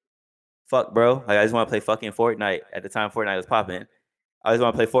like, fuck, bro. Like I just want to play fucking Fortnite. At the time Fortnite was popping. I just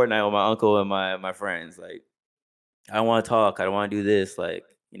want to play Fortnite with my uncle and my friends. Like, I don't want to talk. I don't want to do this. Like,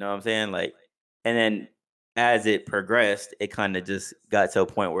 you know what I'm saying? Like, and then as it progressed, it kind of just got to a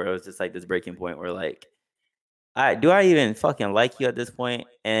point where it was just like this breaking point where like, do I even fucking like you at this point?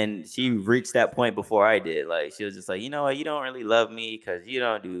 And she reached that point before I did. Like, she was just like, you know what? You don't really love me because you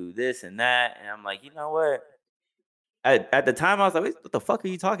don't do this and that. And I'm like, you know what? At the time, I was like, what the fuck are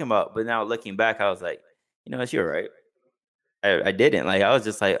you talking about? But now looking back, I was like, you know what? You're right. I didn't. Like, I was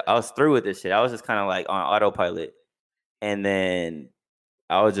just like, I was through with this shit. I was just kind of like on autopilot. And then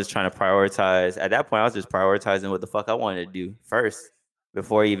I was just trying to prioritize. At that point, I was just prioritizing what the fuck I wanted to do first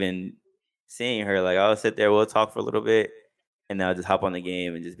before even seeing her. Like, I'll sit there, we'll talk for a little bit, and then I'll just hop on the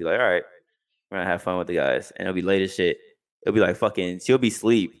game and just be like, all right, we're gonna have fun with the guys. And it'll be late as shit. It'll be like fucking, she'll be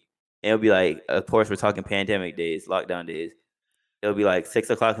asleep. And it'll be like, of course, we're talking pandemic days, lockdown days. It'll be like 6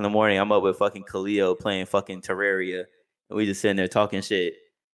 o'clock in the morning. I'm up with fucking Khalil playing fucking Terraria. And we just sitting there talking shit.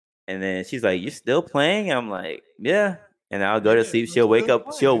 And then she's like, "You still playing?" I'm like, "Yeah." And I'll go to sleep. She'll wake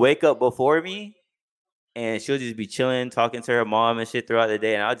up. She'll wake up before me, and she'll just be chilling, talking to her mom and shit throughout the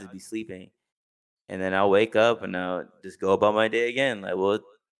day, and I'll just be sleeping. And then I'll wake up and I'll just go about my day again. Like, we'll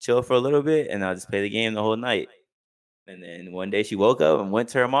chill for a little bit, and I'll just play the game the whole night. And then one day she woke up and went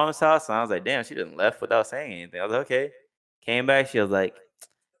to her mom's house, and I was like, damn, she didn't left without saying anything. I was like, okay. Came back, she was like,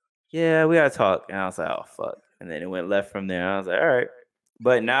 yeah, we gotta talk. And I was like, oh fuck. And then it went left from there. I was like, all right.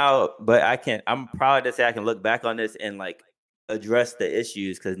 But I'm proud to say I can look back on this and like address the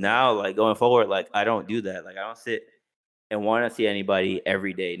issues, because now, like, going forward, like, I don't do that. Like, I don't sit and want to see anybody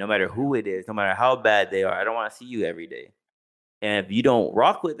every day, no matter who it is, no matter how bad they are. I don't want to see you every day. And if you don't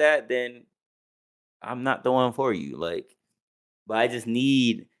rock with that, then I'm not the one for you. Like, but I just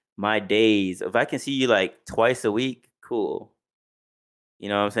need my days. If I can see you like twice a week, cool. You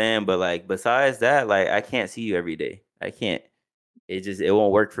know what I'm saying? But like, besides that, like, I can't see you every day. I can't. It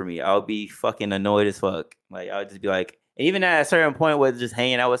won't work for me. I'll be fucking annoyed as fuck. Like, I'll just be like, even at a certain point with just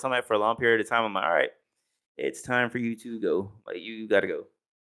hanging out with somebody for a long period of time, I'm like, all right, it's time for you to go. Like, you gotta go.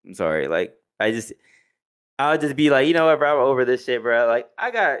 I'm sorry. Like, I'll just be like, you know what, bro, I'm over this shit, bro. Like,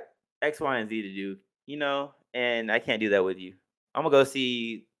 I got X, Y, and Z to do, you know, and I can't do that with you. I'm gonna go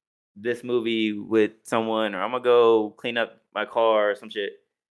see this movie with someone, or I'm gonna go clean up my car or some shit.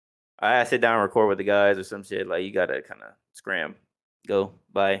 I sit down and record with the guys or some shit. Like, you gotta kind of scram, go,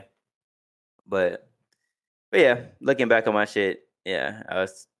 bye. But yeah, looking back on my shit, yeah, I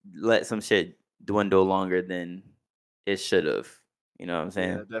was let some shit dwindle longer than it should have. You know what I'm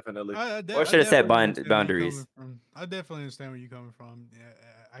saying? Yeah, definitely. Or should have set boundaries. I definitely understand where you're coming from. Yeah,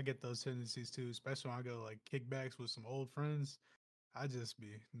 I get those tendencies too, especially when I go like kickbacks with some old friends. I just be,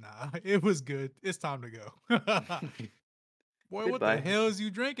 nah, it was good. It's time to go. Boy, what the hell is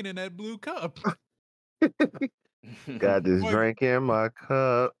you drinking in that blue cup? Got this drink in my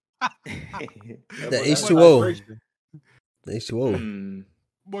cup. The H2O. The H2O.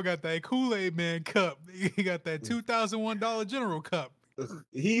 Boy got that Kool-Aid Man cup. He got that $2001 General cup.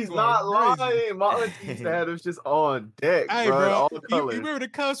 He's not lying. My auntie used to have them just on deck, hey, bro. All colors. You remember the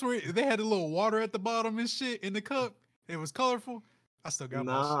cups where they had a little water at the bottom and shit in the cup? It was colorful. I still got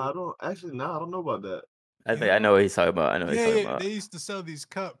my shit. I don't know about that. I think I know what he's talking about. They used to sell these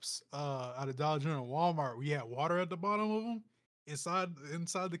cups at a Dollar General and Walmart. We had water at the bottom of them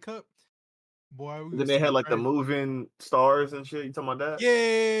inside the cup. Boy, then they had like the moving stars and shit. You talking about that?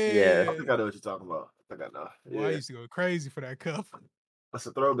 Yeah. I think I know what you're talking about. I think I know. Boy, I used to go crazy for that cup. That's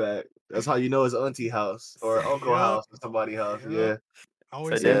a throwback. That's how you know it's auntie house or uncle house or somebody's house. Yeah. I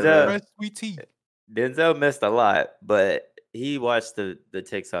always say fresh sweet tea. Denzel missed a lot, but he watched the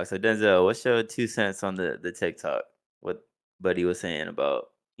TikTok. So Denzel, what's your 2 cents on the TikTok? What Buddy was saying about,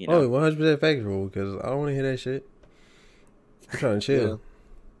 you know? 100% factual, because I don't want to hear that shit. I'm trying to chill.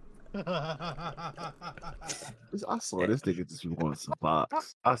 I swear this nigga just be wanting some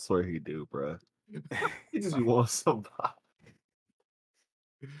box. I swear he do, bro. He just be wanting some box.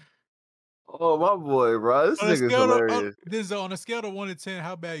 Oh, my boy, bro. This nigga's hilarious. Denzel, on a scale of 1 to 10,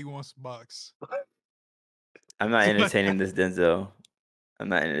 how bad you want some box? I'm not entertaining this, Denzel. I'm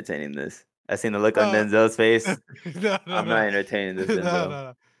not entertaining this. I seen the look on Denzel's face. I'm not entertaining this,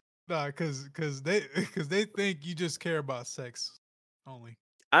 Denzel. No, because they think you just care about sex only.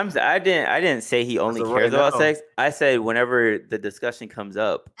 I didn't say he only cares about sex. I said whenever the discussion comes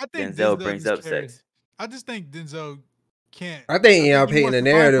up, Denzel brings up sex. I just think Denzel can't. I think y'all painting a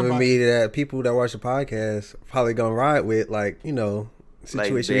narrative of me that people that watch the podcast probably gonna ride with, like, you know,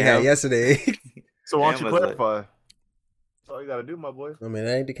 situation we had yesterday. So why don't you clarify? That's all you gotta do, my boy. I mean,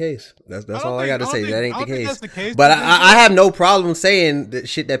 that ain't the case. That's all I gotta say. That ain't the case. But I have no problem saying that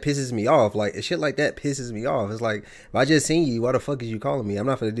shit that pisses me off. Like, shit like that pisses me off. It's like, if I just seen you, why the fuck is you calling me? I'm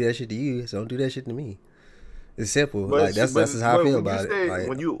not gonna do that shit to you, so don't do that shit to me. It's simple. But like that's just how I feel about it. Like,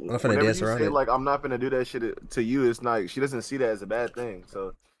 I'm not gonna dance around it. Like, I'm not gonna do that shit to you. It's not. She doesn't see that as a bad thing,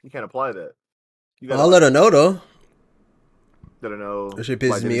 so you can't apply that. I'll let her know though. Let her know. That shit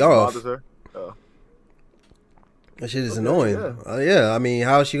pisses me off. That shit is annoying. Yeah, I mean,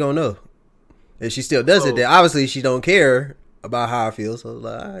 how is she gonna know? If she still does it, then obviously she don't care about how I feel. So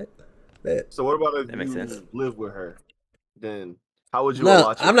like, all right. Bet. So what about if you live with her? Then how would you?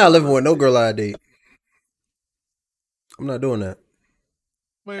 No, I'm not living with no girl I date. I'm not doing that.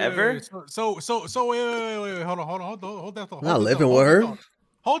 Ever? Wait. So wait. Hold that thought. I'm not living with her.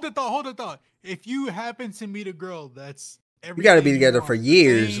 Hold the thought. If you happen to meet a girl that's we got to be together for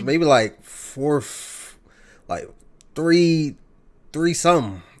years, maybe like 4, like 3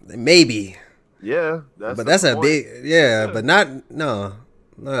 something, maybe. Yeah, but that's a big but not no.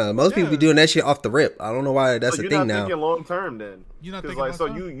 Most people be doing that shit off the rip. I don't know why that's a thing now. You're not thinking long term then. You're not thinking like so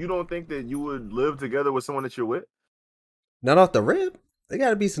you don't think that you would live together with someone that you're with? Not off the rip. There got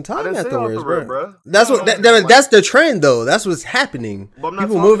to be some time afterwards, bro. That's that's the trend though. That's what's happening.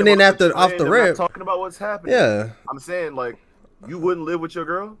 People moving in off the rip. I'm not talking about what's happening. Yeah, I'm saying like you wouldn't live with your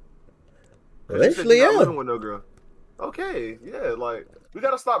girl. Eventually, yeah. Living with no girl. Okay, yeah, like we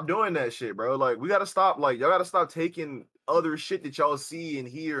gotta stop doing that shit, bro. Like we gotta stop, like y'all gotta stop taking other shit that y'all see and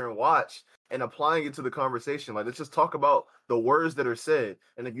hear and watch and applying it to the conversation. Like let's just talk about the words that are said.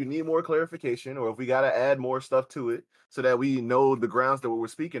 And if you need more clarification or if we gotta add more stuff to it so that we know the grounds that we're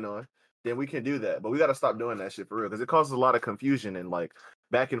speaking on, then we can do that. But we gotta stop doing that shit for real because it causes a lot of confusion and like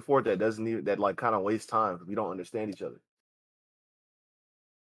back and forth that doesn't even that like kind of waste time if we don't understand each other.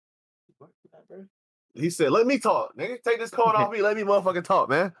 He said, "Let me talk, nigga. Take this cone off me. Let me motherfucking talk,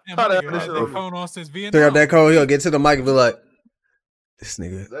 man." Damn, I had that cone on since Vietnam. Take out that cone. He'll get to the mic and be like, "This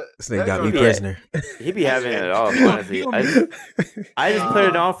nigga got me prisoner." He be having it all. Honestly, I just put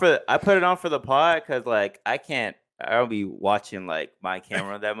it on for the pod because like I don't be watching like my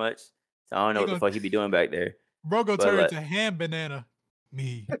camera that much, so I don't know what the fuck he be doing back there. Bro, go turn into ham banana.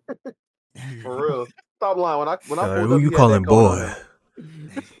 Me. For real. Stop lying. When I who you calling boy?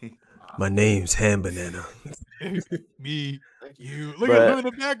 My name's Ham Banana. Me, you. Look at him in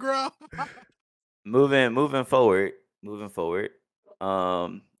the background. moving forward. Let's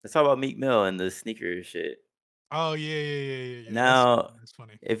talk about Meek Mill and the sneaker shit. Oh yeah. Now, that's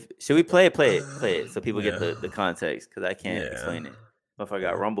funny. Should we play it so people get the context because I can't explain it. If I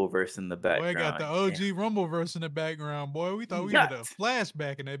got Rumbleverse in the background. Boy, I got the OG Rumbleverse in the background. Boy, we thought we had a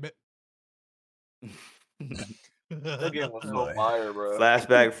flashback in that bit. That game was so fire, bro.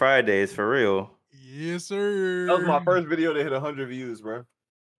 Flashback Fridays for real. Yes, sir. That was my first video that hit 100 views, bro.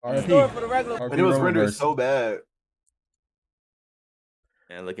 And it was rendered so bad.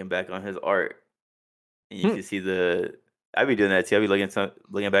 And looking back on his art, and you can see I be doing that too. I be looking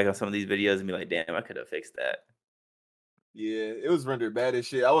back on some of these videos and be like, damn, I could have fixed that. Yeah, it was rendered bad as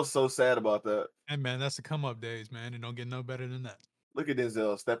shit. I was so sad about that. Hey man, that's the come up days, man. It don't get no better than that. Look at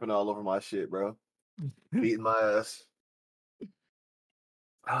Denzel stepping all over my shit, bro. Beating my ass.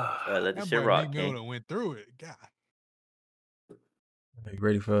 Let the shit rock. Went through it. God. Are you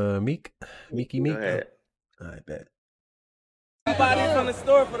ready for Meek? Meeky Meek? Go ahead. All right, bet. I buy these from the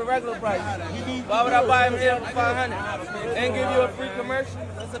store for the regular price. Why would I buy them here for $500 and give you a free commercial?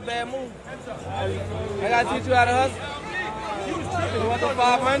 That's a bad move. I gotta teach you how to hustle. You want the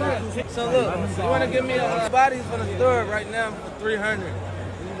 $500? So look, you want to give me a bodies from the store right now for $300? You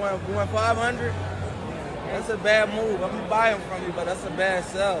want $500? That's a bad move. I'm gonna buy them from you, but that's a bad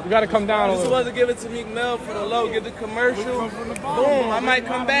sell. You gotta come down a little. You're supposed to give it to Meek Mill for the low, get the commercial. Boom, I might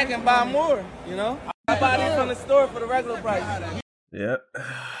come back and buy more, you know? I buy these from the store for the regular price. Yep.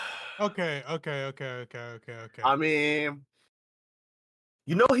 Okay. I mean,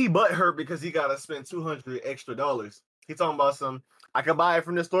 you know he butthurt because he gotta spend $200 extra. He's talking about I can buy it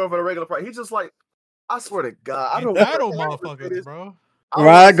from the store for the regular price. He's just like, I swear to God, I don't motherfuckers, bro.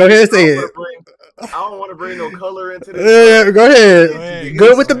 Right, go ahead and say it. I don't want to bring no color into this. Yeah, go ahead.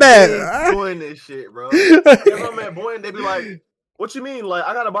 Good with the bag. Doing this shit, bro. My man Boyd, they be like, "What you mean? Like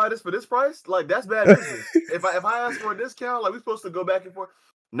I gotta buy this for this price? Like that's bad business. if I ask for a discount, like we supposed to go back and forth?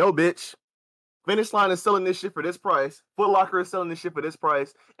 No, bitch. Finish Line is selling this shit for this price. Foot Locker is selling this shit for this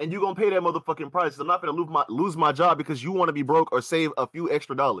price, and you gonna pay that motherfucking price. I'm not gonna lose my job because you want to be broke or save a few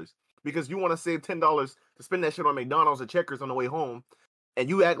extra dollars because you want to save $10 to spend that shit on McDonald's or Checkers on the way home." And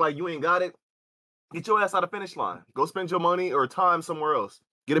you act like you ain't got it, get your ass out of Finish Line. Go spend your money or time somewhere else.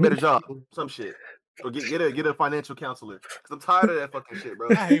 Get a better job, some shit, or get a financial counselor. Cause I'm tired of that fucking shit, bro.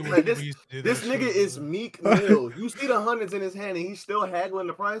 Like, this nigga is Meek Mill. You see the hundreds in his hand, and he's still haggling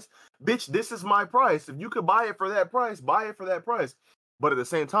the price. Bitch, this is my price. If you could buy it for that price, buy it for that price. But at the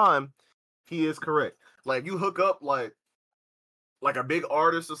same time, he is correct. Like you hook up like a big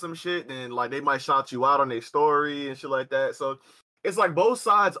artist or some shit, then like they might shout you out on their story and shit like that. So. It's like both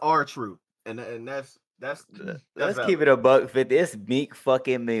sides are true, and that's let's valid. Keep it a $150. It's Meek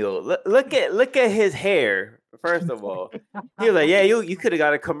fucking Mill. Look at his hair. First of all, he was like, "Yeah, you could have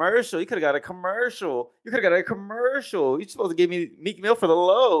got a commercial. You could have got a commercial. You're supposed to give me Meek Mill for the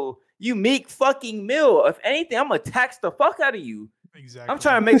low. You Meek fucking Mill. If anything, I'm gonna tax the fuck out of you. Exactly. I'm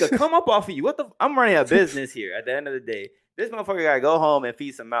trying to make a come up off of you. I'm running a business here. At the end of the day, this motherfucker gotta go home and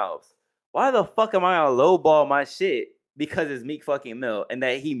feed some mouths. Why the fuck am I gonna lowball my shit?" Because it's Meek fucking Mill and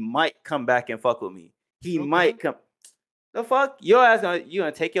that he might come back and fuck with me. He might come. The fuck? Your ass you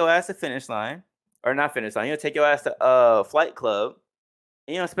gonna take your ass to Finish Line. Or not Finish Line. You're gonna take your ass to Flight Club.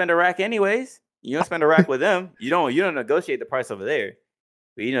 And you don't spend a rack anyways. You don't spend a rack with them. You don't negotiate the price over there.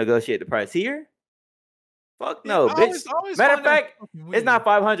 But you negotiate the price here? Fuck no, bitch. Matter of fact, it's not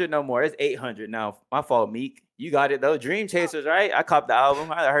 500 no more. It's 800 now. My fault, Meek. You got it though. Dream Chasers, right? I copped the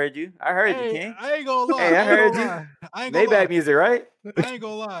album. I heard you. I heard you, King. I ain't gonna lie. Hey, I heard you. Maybach music, right? I ain't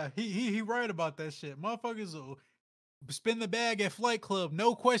gonna lie. He right about that shit. Motherfuckers will spin the bag at Flight Club,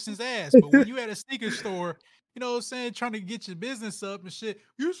 no questions asked. But when you at a sneaker store you know what I'm saying, trying to get your business up and shit.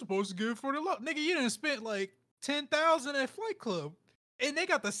 You're supposed to give it for the love. Nigga, you done spent like $10,000 at Flight Club. And they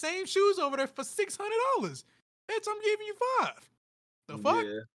got the same shoes over there for $600. Bitch, I'm giving you $5. The fuck?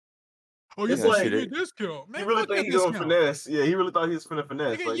 Yeah. Oh, you supposed to give me a discount. Man, he really thought he was going finesse. Yeah, he really thought he was finna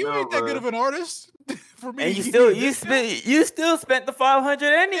finesse. Nigga, like, you ain't that good of an artist for me. And you still spent the $500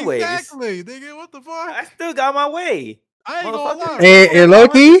 anyways. Exactly, nigga. What the fuck? I still got my way. I ain't gonna lie. And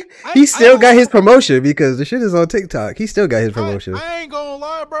low-key, he still got his promotion because the shit is on TikTok. He still got his promotion. I ain't gonna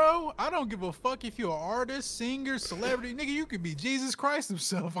lie, bro. I don't give a fuck if you're an artist, singer, celebrity. Nigga, you could be Jesus Christ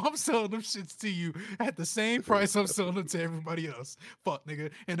himself. I'm selling them shits to you at the same price I'm selling them to everybody else. Fuck, nigga.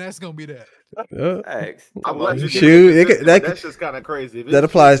 And that's gonna be that. I'm like, that's just kind of crazy. That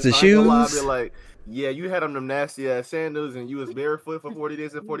applies to shoes. I'll be like, yeah, you had them nasty ass sandals and you was barefoot for 40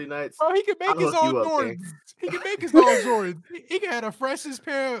 days and 40 nights. Bro, he can make his own Jordans. He can make his own Jordans. He can have the freshest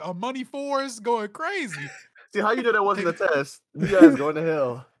pair of Money 4s going crazy. See, how you know that wasn't a test? You guys going to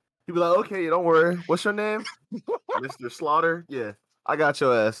hell. He'd be like, okay, don't worry. What's your name? Mr. Slaughter? Yeah, I got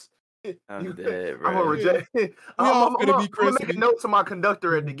your ass. I'm dead, bro. I'm gonna reject. I'm gonna make a note to my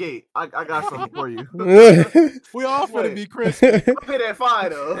conductor at the gate. I got something for you. We all finna be crispy. I pay that fine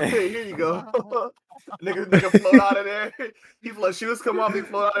though. Hey, here you go. nigga float out of there. He float, shoes come off. He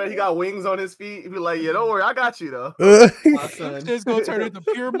float out of there. He got wings on his feet. He be like, yeah, don't worry, I got you though. My son. Just gonna turn into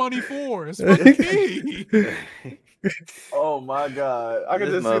pure Money 4s. Oh my god, I can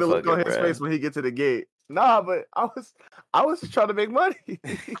just see the look on his face when he get to the gate. Nah, but I was just trying to make money.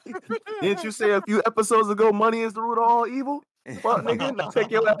 Didn't you say a few episodes ago, money is the root of all evil? Fuck, nigga, now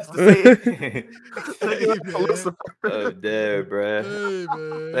take your ass to say it. Oh, dead, bro.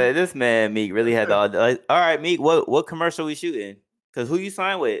 Hey, this man Meek really had the. All right, Meek, what commercial we shooting? Cause who you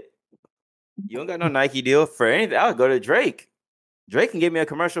signed with? You don't got no Nike deal for anything. I'll go to Drake. Drake can give me a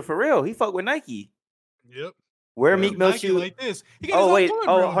commercial for real. He fuck with Nike. Yep. Where Meek Mill shoot? Like this. Oh wait.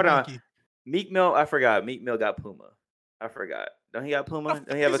 Oh, hold on. Meek Mill, I forgot. Meek Mill got Puma. I forgot. Don't he got Puma?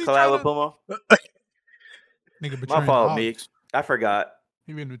 Don't he have a collab with Puma? My fault, Meek. I forgot.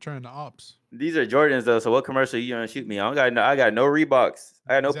 He been returning to ops. These are Jordans though. So what commercial you gonna shoot me? I got no Reeboks.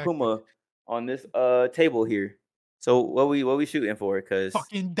 I got no Puma on this table here. So what we shooting for? Cause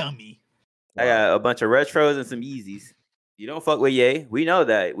fucking dummy. I got a bunch of retros and some Yeezys. You don't fuck with Ye. We know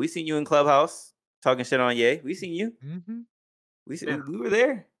that. We seen you in Clubhouse talking shit on Ye. We seen you. Mm-hmm. We were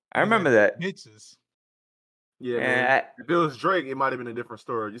there. I remember that. Bitches. Yeah, man. If it was Drake, it might have been a different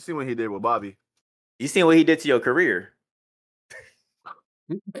story. You see what he did with Bobby. You seen what he did to your career.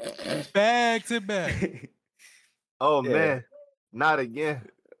 Back to back. Oh man, not again.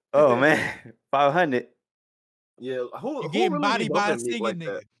 Oh man, 500. Yeah, who getting really body by singing like nigga?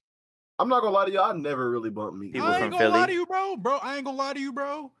 That? I'm not gonna lie to you. I never really bumped Meek. People I from ain't gonna Philly. lie to you, bro. I ain't gonna lie to you,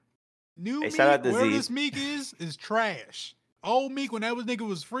 bro. New Meek, shout out to where Z. this Meek is trash. Old Meek, when that nigga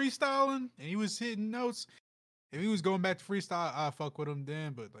was freestyling and he was hitting notes, if he was going back to freestyle, I fuck with him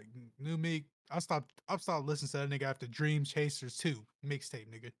then. But like New Meek, I stopped listening to that nigga after Dream Chasers 2 mixtape,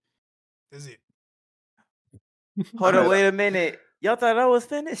 nigga. That's it. Hold on, wait a minute. Y'all thought I was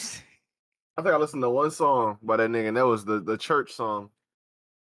finished? I think I listened to one song by that nigga, and that was the church song.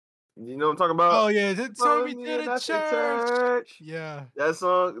 You know what I'm talking about? Oh yeah, turn me to the church. Yeah, that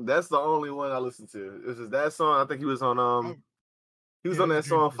song. That's the only one I listened to. It was just that song. I think he was on he was on that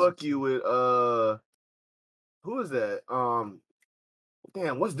song "Fuck You" with who is that?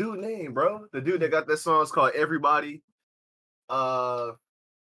 Damn, what's dude name, bro? The dude that got that song is called "Everybody." Come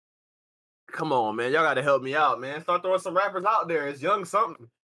on, man, y'all got to help me out, man. Start throwing some rappers out there. It's Young something.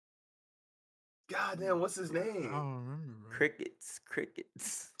 God damn, what's his name? I don't remember. Bro. Crickets.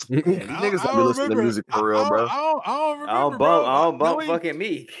 These niggas don't be listening to music for real, bro. I don't bump fucking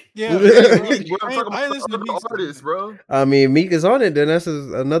Meek. Yeah, I'm talking about artists, bro. I mean, Meek is on it. Then that's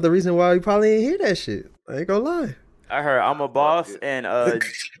another reason why you probably ain't hear that shit. I ain't gonna lie. I heard I'm a boss and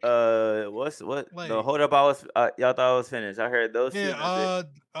what's like, the hold up y'all thought I was finished. I heard those. Yeah, I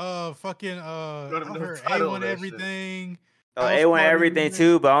heard A1 everything. Oh, A1 everything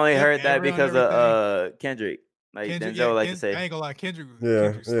too, but I only heard that because of Kendrick. Like Denzel like to say. I ain't gonna lie, Kendrick.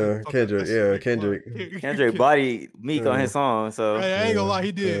 Kendrick body Meek on his song, so I ain't gonna lie,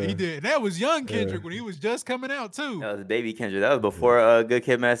 he did. And that was young Kendrick when he was just coming out too. That was baby Kendrick. That was before Good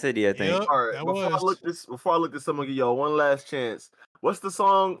Kid, Mad City, I think. Yep, all right, before I look this, I'm gonna give y'all one last chance. What's the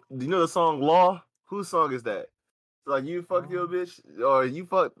song? Do you know the song "Law"? Whose song is that? Like you fuck your bitch, or you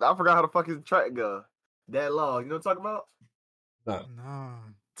fuck? I forgot how the fuck his track go. That Law. You know what I'm talking about? No.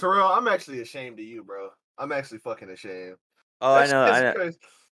 Terrell, I'm actually ashamed of you, bro. I'm actually fucking ashamed. Oh, I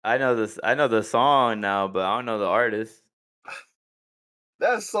know this. I know the song now, but I don't know the artist.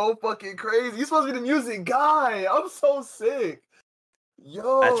 That's so fucking crazy. You're supposed to be the music guy. I'm so sick.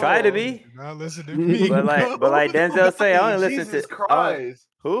 Yo, I try to be. Not listen to me. But like Denzel say, I only listen Jesus to Christ.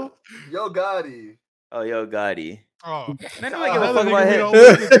 who? Yo Gotti. Oh, Yo Gotti. Oh, Man, I don't give a fuck about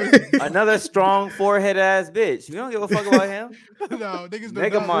him. Another strong forehead ass bitch. We don't give a fuck about him. No, niggas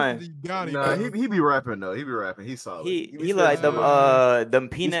Nigga mine. Nah, he be rapping though. He be rapping. He's solid. He look like them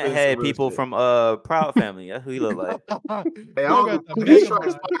peanut head people from Proud Family. That's who he look like. Hey, I don't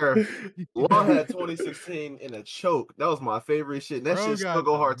Law had 2016 in a choke. That was my favorite shit. That shit still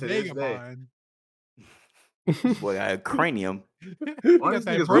go hard to this day. Boy, I had a cranium. Why this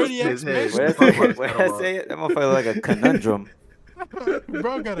nigga's roasting his head? What I say it? That motherfucker like a conundrum.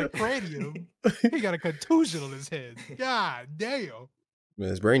 Bro got a cranium. He got a contusion on his head. God damn. Man,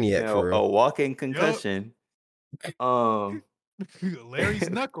 it's Brainiac for real. A walking concussion. Yep.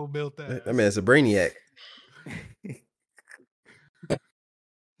 Larry's knuckle built that. That man's a Brainiac.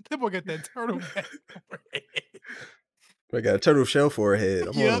 That boy got that turtle back forehead. I got a turtle shell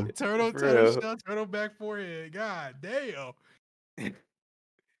forehead. Yep, turtle shell, turtle back forehead. God damn.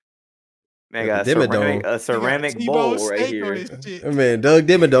 Man, got a ceramic bowl right here. Man, Doug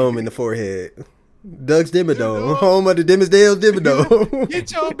Dimmadome in the forehead. Doug's Dimmadome. Home of the Dimmersdale Dimmadome.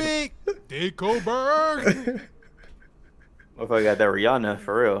 Get your big Dickelberg. Motherfucker got that Rihanna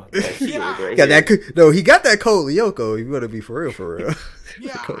for real. He got that Cole Lyoko. You gotta be for real.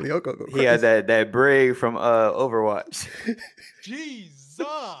 Yeah. Cole Lyoko. He had that brig from Overwatch. Jesus.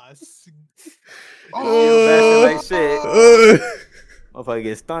 Oh, like shit. Motherfucker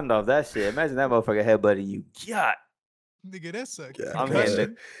get stunned off that shit. Imagine that motherfucker headbutting you. God. Nigga, that's a I'm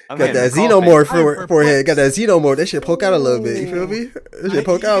got that Xenomorph forehead. Got that Xenomorph. That shit poke out a little bit. You feel me? That shit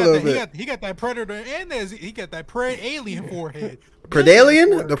poke out a little bit. He got that Predator and he got that Alien forehead.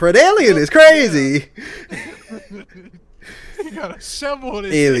 Predalien? The Predalien is crazy. He got a shovel on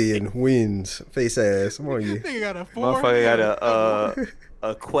his Alien wins. Face ass. Come on, you. Nigga got a forehead. Motherfucker got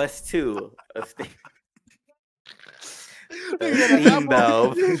a Quest 2. Nigga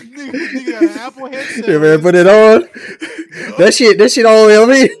got an Apple headset. Yeah, man, put it on. That shit all the way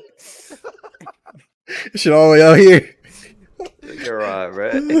over here. That shit all the way out here. You're right, bro.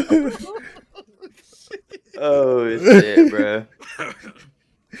 Oh shit, bro.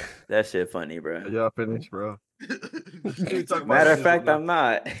 That shit funny, bro. Y'all finished, bro. Matter of fact, I'm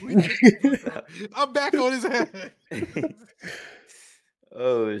not. I'm back on his head.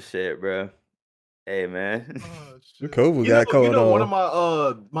 Oh shit, bro. Hey man. Kovu got going on. One of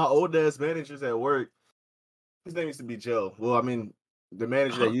my old ass managers at work, his name used to be Joe. Well, I mean, the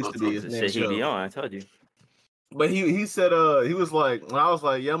manager that used to be his name. Shit, he be on. I told you. But he said he was like, when I was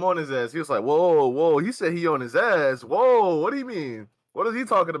like, yeah, I'm on his ass. He was like, whoa. He said he on his ass. Whoa, what do you mean? What is he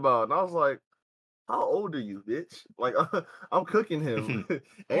talking about? And I was like, how old are you, bitch? Like, I'm cooking him.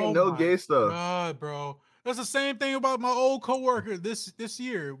 Ain't no gay stuff. God, bro. That's the same thing about my old coworker this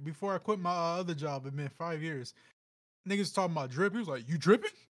year. Before I quit my other job, it meant 5 years. Niggas talking about drip. He was like, "You dripping?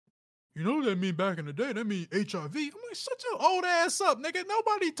 You know what that mean back in the day? That mean HIV." I'm like, "Shut your old ass up, nigga.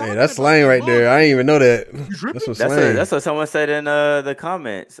 Nobody talking." Hey, that's slang right there. I didn't even know that. That's what slang. That's what someone said in the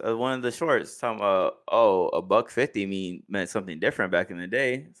comments of one of the shorts. Talking about, $1.50 meant something different back in the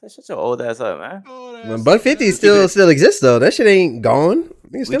day. So shut your old ass up, man. $1.50 still exists though. That shit ain't gone.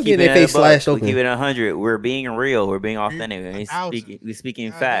 Niggas still getting their face slashed open. We keep it 100. We're being real. We're being authentic. We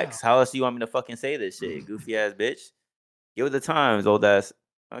speaking facts. How else do you want me to fucking say this shit, goofy ass bitch? Give it the times, old ass.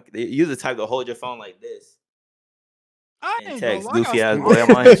 You the type to hold your phone like this. I ain't text gonna lie, goofy ass boy.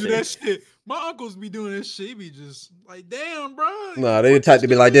 I'm on his that shit. My uncles be doing this shit. He be just like, damn, bro. Nah, they type to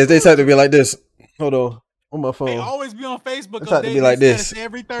be like this. They type to be like this. Hold on my phone. They always be on Facebook. They type to be like this.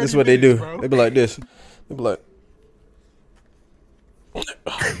 Every 30 this is what they do. Bro. They be like this. They be like.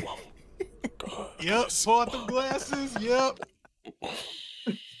 Yep. Pull out the glasses. Yep.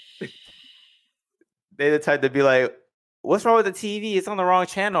 They the type to be like, what's wrong with the TV? It's on the wrong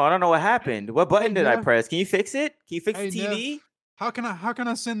channel. I don't know what happened. What button did I press? Can you fix it? Can you fix the TV? Neff, how can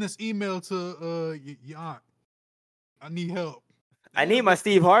I send this email to your aunt? I need help. I need my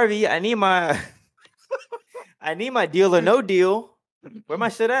Steve Harvey. I need my Deal or No Deal. Where my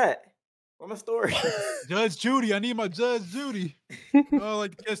shit at? Where my story? Judge Judy. I need my Judge Judy. Oh,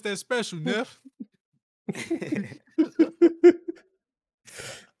 like to catch that special, Neff.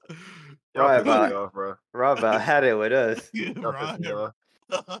 Rob had it with us. Hey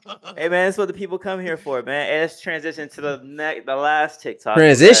man, that's what the people come here for, man. And let's transition to the last TikTok.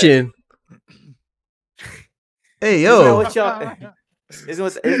 Transition. Hey yo,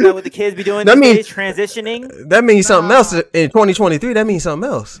 isn't that what the kids be doing? That means transitioning. That means something else in 2023. That means something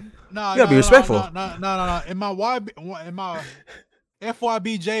else. Nah, you gotta be respectful. No. In my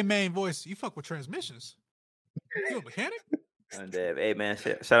FYBJ main voice. You fuck with transmissions. You a mechanic? Hey man,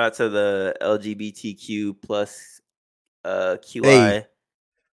 shout out to the LGBTQ plus QI. Hey.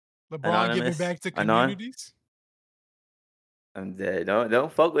 LeBron giving back to communities. I'm dead.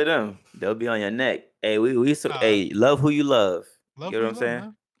 Don't fuck with them. They'll be on your neck. Hey, hey, love who you love. You know what I'm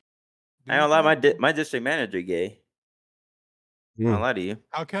saying? I ain't gonna lie, my district manager gay. I don't lie to you.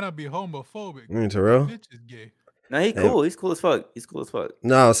 How can I be homophobic? Terrell? Bitch is gay. No, he cool. He's cool as fuck.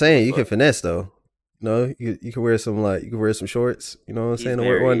 No, I'm saying you can finesse though. No, you can wear some shorts. You know what I'm saying? To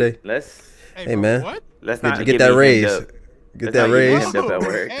work one day. Hey man, what? Let's not get that raise. Get that raise.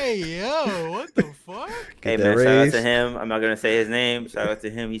 Hey yo, what the fuck? Hey man, shout out to him. I'm not gonna say his name. Shout out to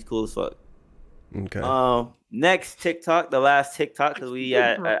him. He's cool as fuck. Okay. Next TikTok, the last TikTok, because we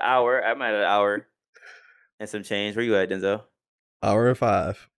at an hour. I'm at an hour and some change. Where you at, Denzel? Hour and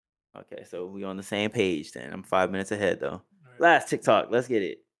 5. Okay, so we on the same page then. I'm 5 minutes ahead though. Last TikTok, let's get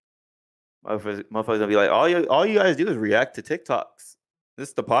it. Motherfuckers gonna be like, all you guys do is react to TikToks. This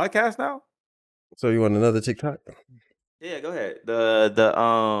is the podcast now? So you want another TikTok? Yeah, go ahead.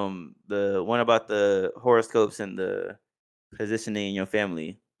 The one about the horoscopes and the positioning in your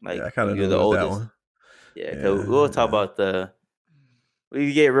family. Like, yeah, I kind of you're the oldest. That one. Yeah, because we'll talk about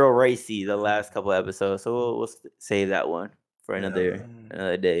we get real racy the last couple episodes, so we'll save that one for another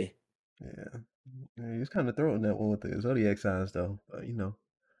day. Yeah, he's kind of throwing that one with the zodiac signs though, but you know.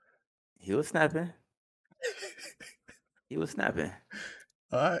 He was snapping.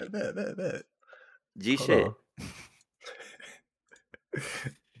 All right, bet. G shit.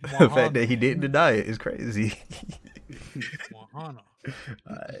 The fact that he didn't deny it is crazy. All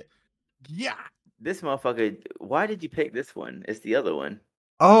right. Yeah. This motherfucker, why did you pick this one? It's the other one.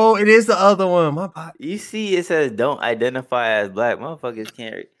 Oh, it is the other one. My bad. You see, it says don't identify as black. Motherfuckers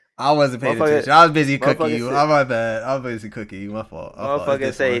can't. I wasn't paying attention. I was busy cooking you. My bad. I was busy cooking you. My fault.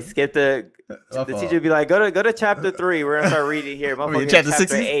 Motherfuckers say skip the teacher be like, go to chapter 3. We're gonna start reading here. Motherfucker,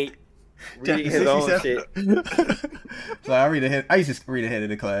 chapter 8. Reading his own shit. So I used to read ahead of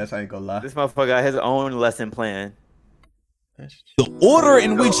the class. I ain't gonna lie. This motherfucker got his own lesson plan. The order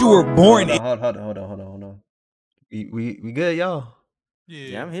in which you were born in. Hold on. We good, y'all?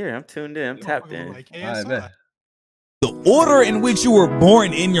 Yeah, I'm here. I'm tuned in. I'm tapped in. Like, all right, man. The order in which you were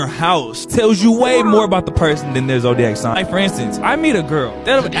born in your house tells you way more about the person than their zodiac sign. Like, for instance, I meet a girl.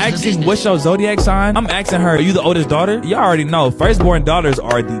 Instead of asking what's your zodiac sign, I'm asking her, are you the oldest daughter? Y'all already know, firstborn daughters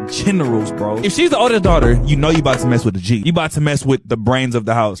are the generals, bro. If she's the oldest daughter, you know you about to mess with the G. You about to mess with the brains of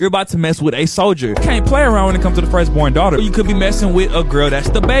the house. You're about to mess with a soldier. You can't play around when it comes to the firstborn daughter. You could be messing with a girl that's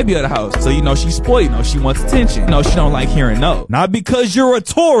the baby of the house. So you know she's spoiled. You know she wants attention. You know she don't like hearing no. Not because you're a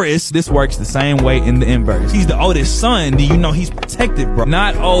Taurus. This works the same way in the inverse. He's the oldest son. Do you know he's protected, bro?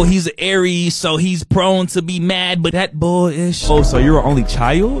 Not, oh, he's an Aries, so he's prone to be mad, but that bullish. Oh, so you're an only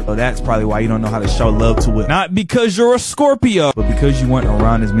child? Oh, that's probably why you don't know how to show love to it. Not because you're a Scorpio, but because you weren't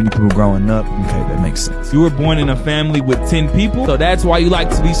around as many people growing up. Okay, that makes sense. You were born in a family with 10 people, so that's why you like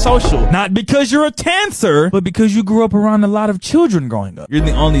to be social. Not because you're a Cancer, but because you grew up around a lot of children growing up. You're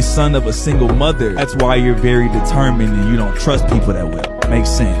the only son of a single mother. That's why you're very determined and you don't trust people that well. Makes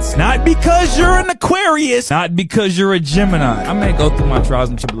sense. Not because you're an Aquarius. Not because you're a Gemini. I may go through my trials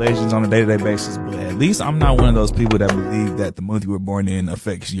and tribulations on a day-to-day basis, but at least I'm not one of those people that believe that the month you were born in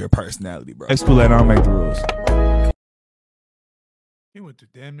affects your personality, bro. Explain that, I don't make the rules. He went to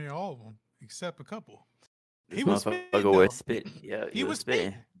damn near all of them, except a couple. He was spitting. Yeah, he was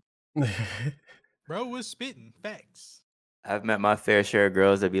spitting. Bro was spitting facts. I've met my fair share of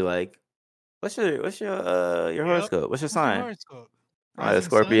girls that be like, "What's your horoscope? What's your sign?" I'm like a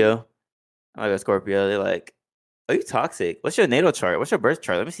Scorpio. They're like, "Are you toxic? What's your natal chart? What's your birth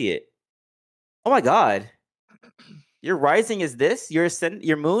chart? Let me see it." Oh my god, your rising is this.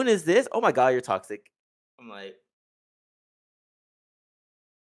 Your moon is this. Oh my god, you're toxic. I'm like,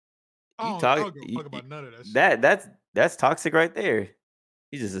 I don't give a fuck about none of that shit. That's toxic right there.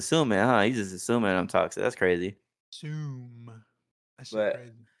 You just assuming, huh? You just assuming I'm toxic. That's crazy. Assume. That shit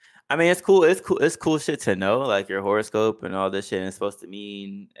crazy. I mean, it's cool. It's cool shit to know, like your horoscope and all this shit. And it's supposed to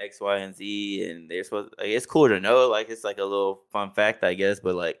mean X, Y, and Z, and they're supposed. Like, it's cool to know. Like, it's like a little fun fact, I guess.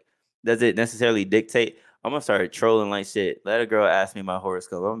 But like, does it necessarily dictate? I'm gonna start trolling like shit. Let a girl ask me my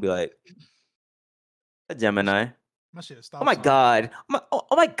horoscope. I'm gonna be like, a Gemini. My shit oh my god.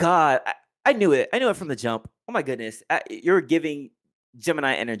 Oh my god. I knew it. I knew it from the jump. Oh my goodness. You're giving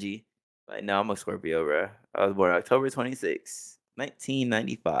Gemini energy. Like, no, I'm a Scorpio, bro. I was born October 26th.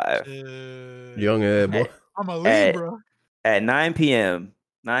 1995. Young head boy. I'm a Libra. At 9 p.m.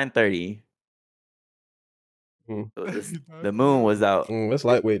 9:30. The moon was out. That's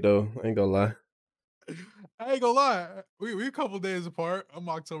lightweight though. I ain't gonna lie. I ain't gonna lie. We a couple days apart. I'm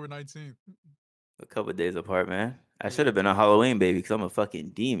October 19th. A couple days apart, man. I should have been a Halloween baby because I'm a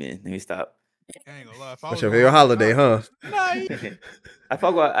fucking demon. Let me stop. I ain't gonna lie. What's your favorite holiday, huh? I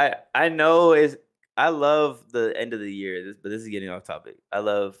fuck with. I know is. I love the end of the year, but this is getting off topic. I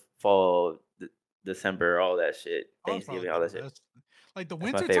love fall, December, all that shit. Thanksgiving, all that shit. Like the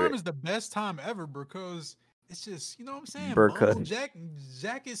winter time is the best time ever because it's just, you know what I'm saying? Bubble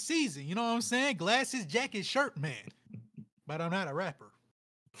jacket season. You know what I'm saying? Glasses, jacket, shirt, man. But I'm not a rapper.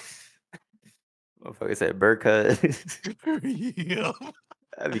 Motherfucker said Burka. Yeah.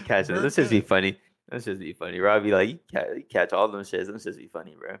 I'd be catching it. Let's just be funny. Let's just be funny. Rob be like, you catch all them shits. Let's just be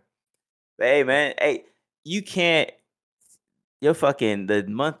funny, bro. But hey, man, you can't. You're fucking the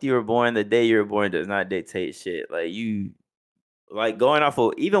month you were born, the day you were born does not dictate shit. Like you, like going off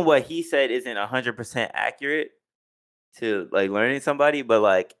of even what he said isn't 100% accurate to like learning somebody, but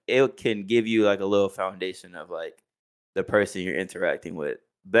like it can give you like a little foundation of like the person you're interacting with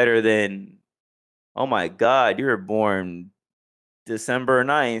better than. Oh my God, you were born December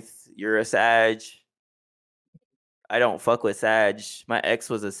 9th. You're a Sag. I don't fuck with Sag. My ex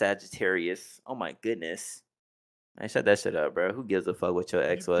was a Sagittarius. Oh my goodness. Man, shut that shit up, bro. Who gives a fuck what your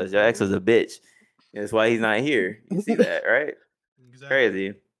ex was? Your ex was a bitch. That's why he's not here. You see that, right? Exactly.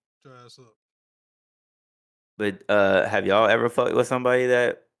 Crazy. But have y'all ever fucked with somebody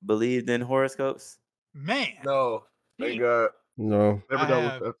that believed in horoscopes? Man. No. Thank God. No. Never done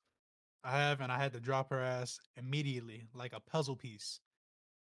with that. I have, and I had to drop her ass immediately, like a puzzle piece.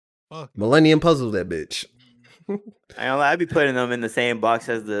 Fuck. Millennium puzzle that bitch. I'd be putting them in the same box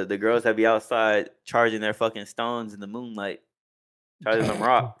as the girls that be outside charging their fucking stones in the moonlight, charging them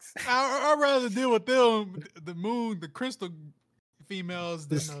rocks. I'd rather deal with them, the moon, the crystal females,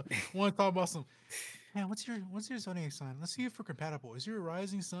 than the one talking about some. Man, what's your zodiac sign? Let's see if we're compatible. Is your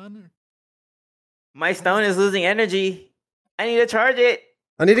rising sun? My stone is losing energy. I need to charge it.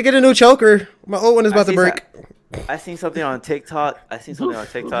 I need to get a new choker. My old one is about to break. I seen something on TikTok. And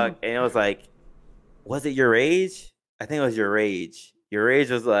it was like, was it your age? I think it was your age. Your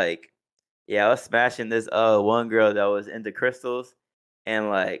age was like, yeah, I was smashing this one girl that was into crystals, and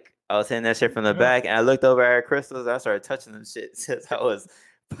like I was hitting that shit from the back, and I looked over at her crystals, and I started touching them shit since I was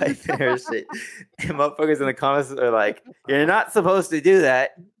piping her shit. And motherfuckers in the comments are like, you're not supposed to do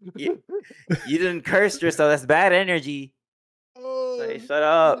that. You didn't curse yourself. That's bad energy. Like, shut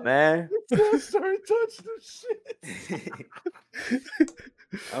up, man. I started touching the shit.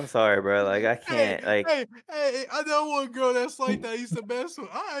 I'm sorry, bro. Like, I can't. Hey, I know one girl that's like that. I used to mess with.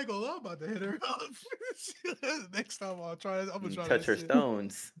 I ain't gonna lie about to hit her up. Next time I'll try. I'm gonna try touch her shit.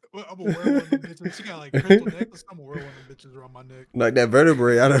 Stones. I'm gonna wear one of them bitches. She got like crystal necklace. I'm gonna wear one of them bitches around my neck. Like that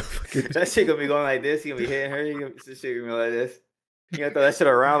vertebrae. I don't fucking. That shit gonna be going like this. He gonna be hitting her. This shit gonna be like this. You gonna throw that shit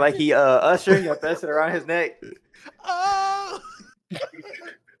around like he Usher. You gonna throw that shit around his neck. Oh.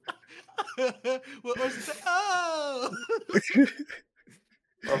 What was it? Oh.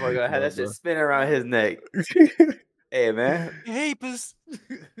 Oh my God, I had that shit spin around his neck. Hey, man. Hey, puss.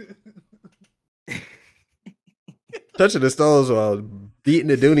 Touching the stones while beating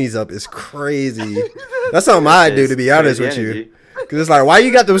the Doonies up is crazy. That's something I'd do, to be honest with you. Because it's like, why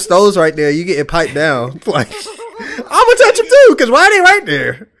you got those stones right there? You getting piped down. Like, I'm going to touch them too, because why are they right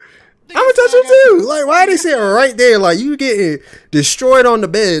there? I'm going to touch them too. Like, why are they sitting right there? Like, you getting destroyed on the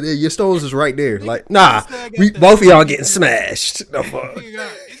bed and your stones is right there. Like, nah, both of y'all getting smashed. The fuck?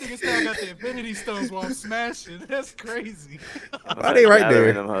 Nigga still got the infinity stones while I'm smashing. That's crazy. Why are they right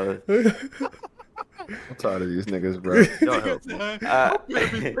there? I'm tired of these niggas, bro. Don't help.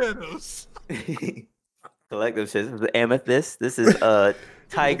 Collective shit. This is amethyst. This is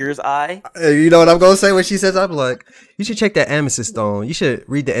tiger's eye. You know what I'm gonna say when she says, I'm like, you should check that amethyst stone. You should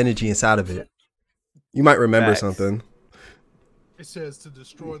read the energy inside of it. You might remember something. It says to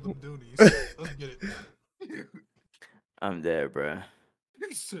destroy them Doonies. Let's get it. I'm dead, bro.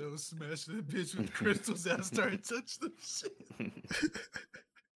 So smash the bitch with crystals and I started touching them shit.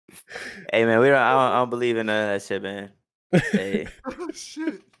 Hey man, I don't believe in none of that shit, man. Hey. Oh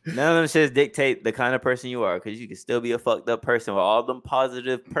shit. None of them shits dictate the kind of person you are, because you can still be a fucked up person with all them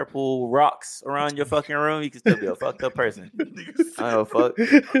positive purple rocks around your fucking room. You can still be a fucked up person. I don't fuck.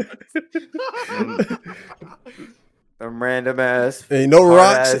 Them random ass. Ain't no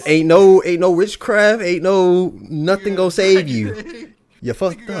rocks. Ass. Ain't no witchcraft. Ain't no nothing gonna save you. You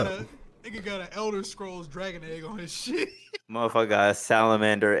fucked up. Nigga got an Elder Scrolls dragon egg on his shit. Motherfucker got a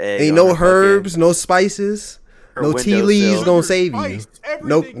salamander egg. Ain't no herbs, no spices. No tea leaves gonna save you.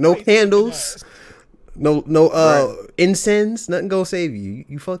 No candles. No incense. Nothing gonna save you.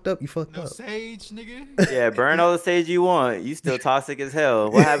 You fucked up. You fucked up. Sage, nigga. Yeah, burn all the sage you want. You still toxic as hell.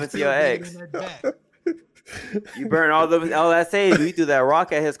 What happened to your ex? You burn all that sage. You threw that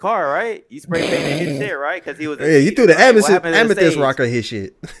rock at his car, right? You spray painted his shit, right? Because he was. Yeah, you threw the amethyst rock at his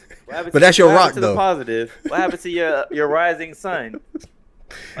shit. But that's your rock, though. The positive. What happened to your rising sun?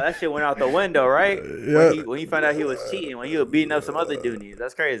 Well, that shit went out the window, right? Yeah. When you found out he was cheating, when you were beating up some other dudes.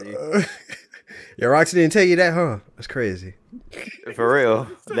 That's crazy. Your rocks didn't tell you that, huh? That's crazy. For real.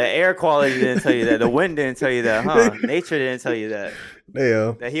 The air quality didn't tell you that. The wind didn't tell you that, huh? Nature didn't tell you that.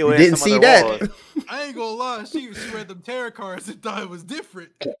 Yeah. That he didn't see that. Walls. I ain't gonna lie. She read them tarot cards and thought it was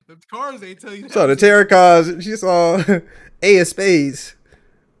different. The cards ain't tell you that. So the tarot cards, she saw A of spades.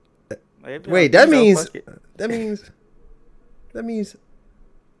 Wait, that means.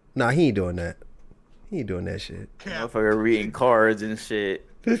 Nah, he ain't doing that. He ain't doing that shit. Motherfucker reading cards and shit.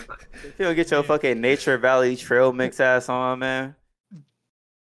 If you don't get your fucking Nature Valley trail mix ass on, man.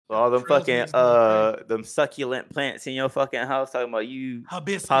 All them fucking them succulent plants in your fucking house talking about you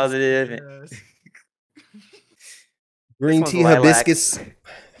hibiscus. Positive. Yes. Green tea hibiscus.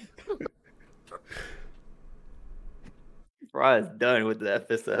 Bro, is done with the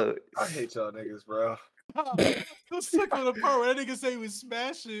episode. I hate y'all niggas, bro. Let's look on the part where that nigga say he was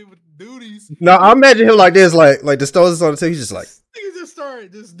smashing with duties. No, I imagine him like this, like the stones on the table. He's just like. Nigga just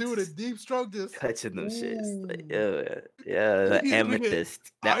started just doing a deep stroke, just touching them shits. Like, yeah, the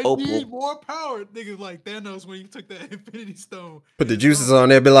amethyst, that opal. I need more power. Niggas like Thanos when he took that Infinity Stone. Put the juices on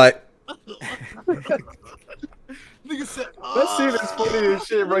there, be like. Nigga said, that scene is funny as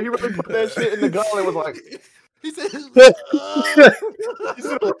shit, bro. He really put that shit in the gauntlet. Was like. He said, he's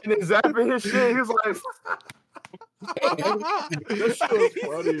zapping his shit. He was like, that shit was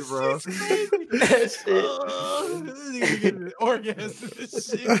funny, bro. That shit. Orgasm and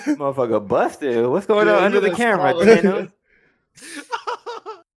shit. Motherfucker busted. What's going on under the camera, Thanos?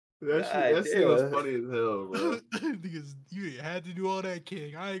 That shit was funny as hell, bro. Because you had to do all that,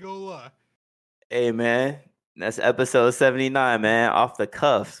 King. I ain't gonna lie. Hey, man. That's episode 79, man. Off the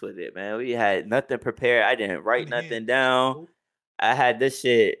cuffs with it, man. We had nothing prepared. I didn't write nothing down. I had this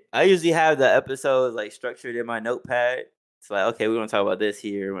shit. I usually have the episodes like structured in my notepad. It's like, okay, we're gonna talk about this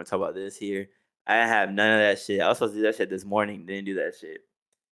here. We're gonna talk about this here. I didn't have none of that shit. I was supposed to do that shit this morning. Didn't do that shit.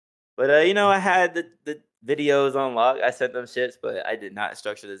 But I had the videos on lock. I sent them shits, but I did not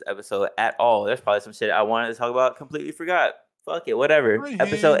structure this episode at all. There's probably some shit I wanted to talk about. Completely forgot. Fuck it. Whatever.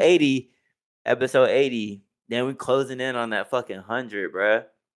 Episode 80. Then we closing in on that fucking 100, bruh.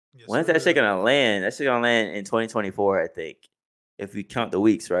 Yes, when's that shit gonna land? That shit gonna land in 2024, I think, if we count the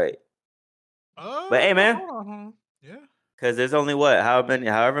weeks right. But hey, man, yeah, because there's only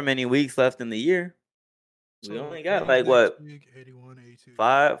however many weeks left in the year. We only got like what,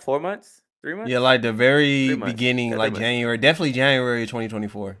 81, 4 months, 3 months. Yeah, like the very beginning, like January, definitely January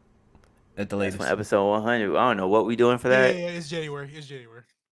 2024 at the latest. Episode 100. I don't know what we doing for that. Yeah, it's January.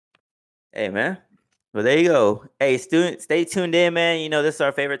 Hey, man. Well, there you go. Hey, student, stay tuned in, man. This is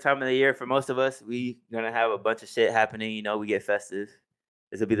our favorite time of the year for most of us. We gonna have a bunch of shit happening. We get festive.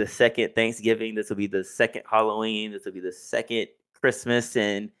 This will be the second Thanksgiving. This will be the second Halloween. This will be the second Christmas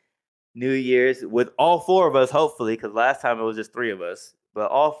and New Year's with all 4 of us, hopefully, because last time it was just 3 of us. But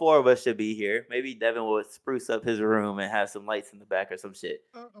all 4 of us should be here. Maybe Devin will spruce up his room and have some lights in the back or some shit.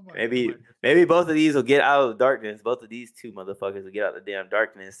 Maybe both of these will get out of darkness. Both of these 2 motherfuckers will get out of the damn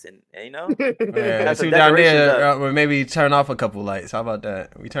darkness, and yeah, see down there, or maybe turn off a couple lights. How about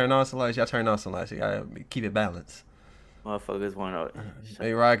that? We turn on some lights. Y'all turn off some lights. You gotta keep it balanced. Motherfuckers want to.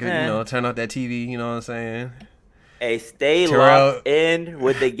 Hey, Rocket, turn off that TV. You know what I'm saying? Hey, stay locked in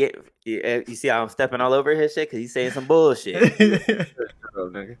with the get. You see how I'm stepping all over his shit because he's saying some bullshit.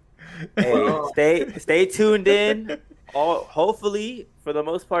 Hey, stay tuned in. Hopefully, for the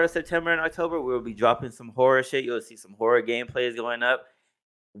most part of September and October, we'll be dropping some horror shit. You'll see some horror gameplays going up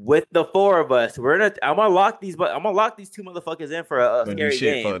with the 4 of us. I'm gonna lock these 2 motherfuckers in for a scary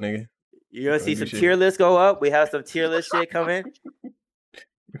game. Nigga. You're gonna see some tier lists go up. We have some tier list shit coming.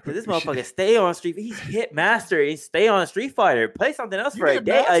 Cause this motherfucker stay on Street. He's hit master. He stay on Street Fighter. Play something else for a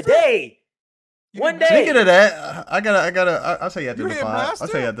day. One day. Speaking of that, I gotta. I'll tell you after the pod. I'll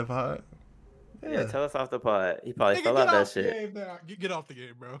tell you after the pod. Yeah, tell us off the pod. He probably fell out that shit. Get off the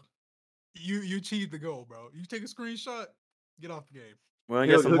game, bro. You achieved the goal, bro. You take a screenshot. Get off the game. We're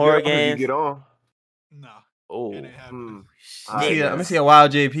gonna get some horror games. Get on. Nah. Oh. Let me see a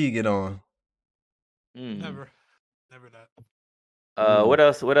wild JP get on. Never that. What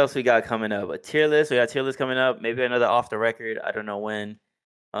else we got coming up? A tier list. We got tier list coming up. Maybe another off the record. I don't know when.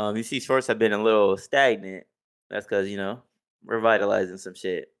 You see shorts have been a little stagnant. That's because, revitalizing some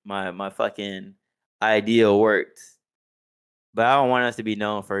shit. My fucking ideal worked. But I don't want us to be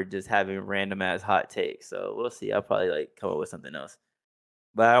known for just having random ass hot takes. So we'll see. I'll probably come up with something else.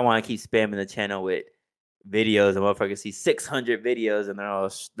 But I don't want to keep spamming the channel with videos, a motherfucker see 600 videos and they're all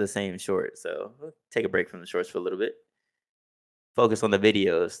the same short. So we'll take a break from the shorts for a little bit. Focus on the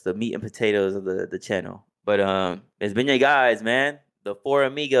videos, the meat and potatoes of the channel. But it's been your guys, man. The 4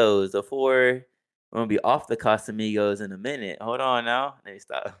 amigos, we're gonna be off the Casamigos in a minute. Hold on now. Let me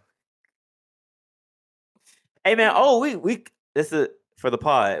stop. Hey man, we this is for the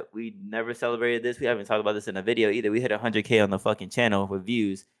pod. We never celebrated this. We haven't talked about this in a video either. We hit 100K on the fucking channel with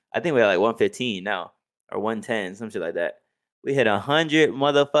views. I think we're like 115 now or 110, some shit like that. We hit 100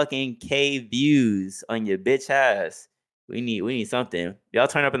 motherfucking K views on your bitch ass. We need something. Y'all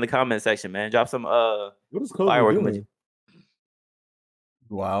turn up in the comment section, man. Drop some what is firework doing?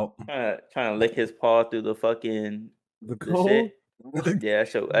 Wow. Trying to lick his paw through the fucking the shit. Yeah, I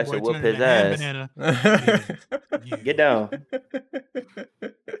should whoop his ass. Get down.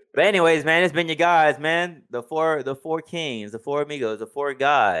 But anyways, man, it's been your guys, man. The four kings, the 4 amigos, the 4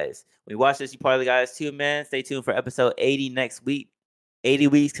 guys. When you watch this, you part of the guys too, man. Stay tuned for episode 80 next week. 80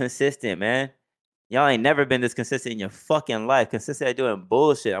 weeks consistent, man. Y'all ain't never been this consistent in your fucking life. Consistent at doing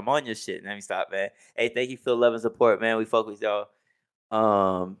bullshit. I'm on your shit. Let me stop, man. Hey, thank you for the love and support, man. We fuck with y'all.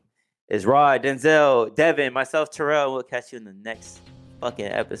 It's Rod, Denzel, Devin, myself, Terrell. We'll catch you in the next fucking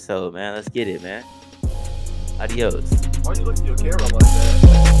episode, man. Let's get it, man. Adios. Why you look at your camera like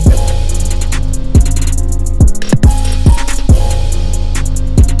that?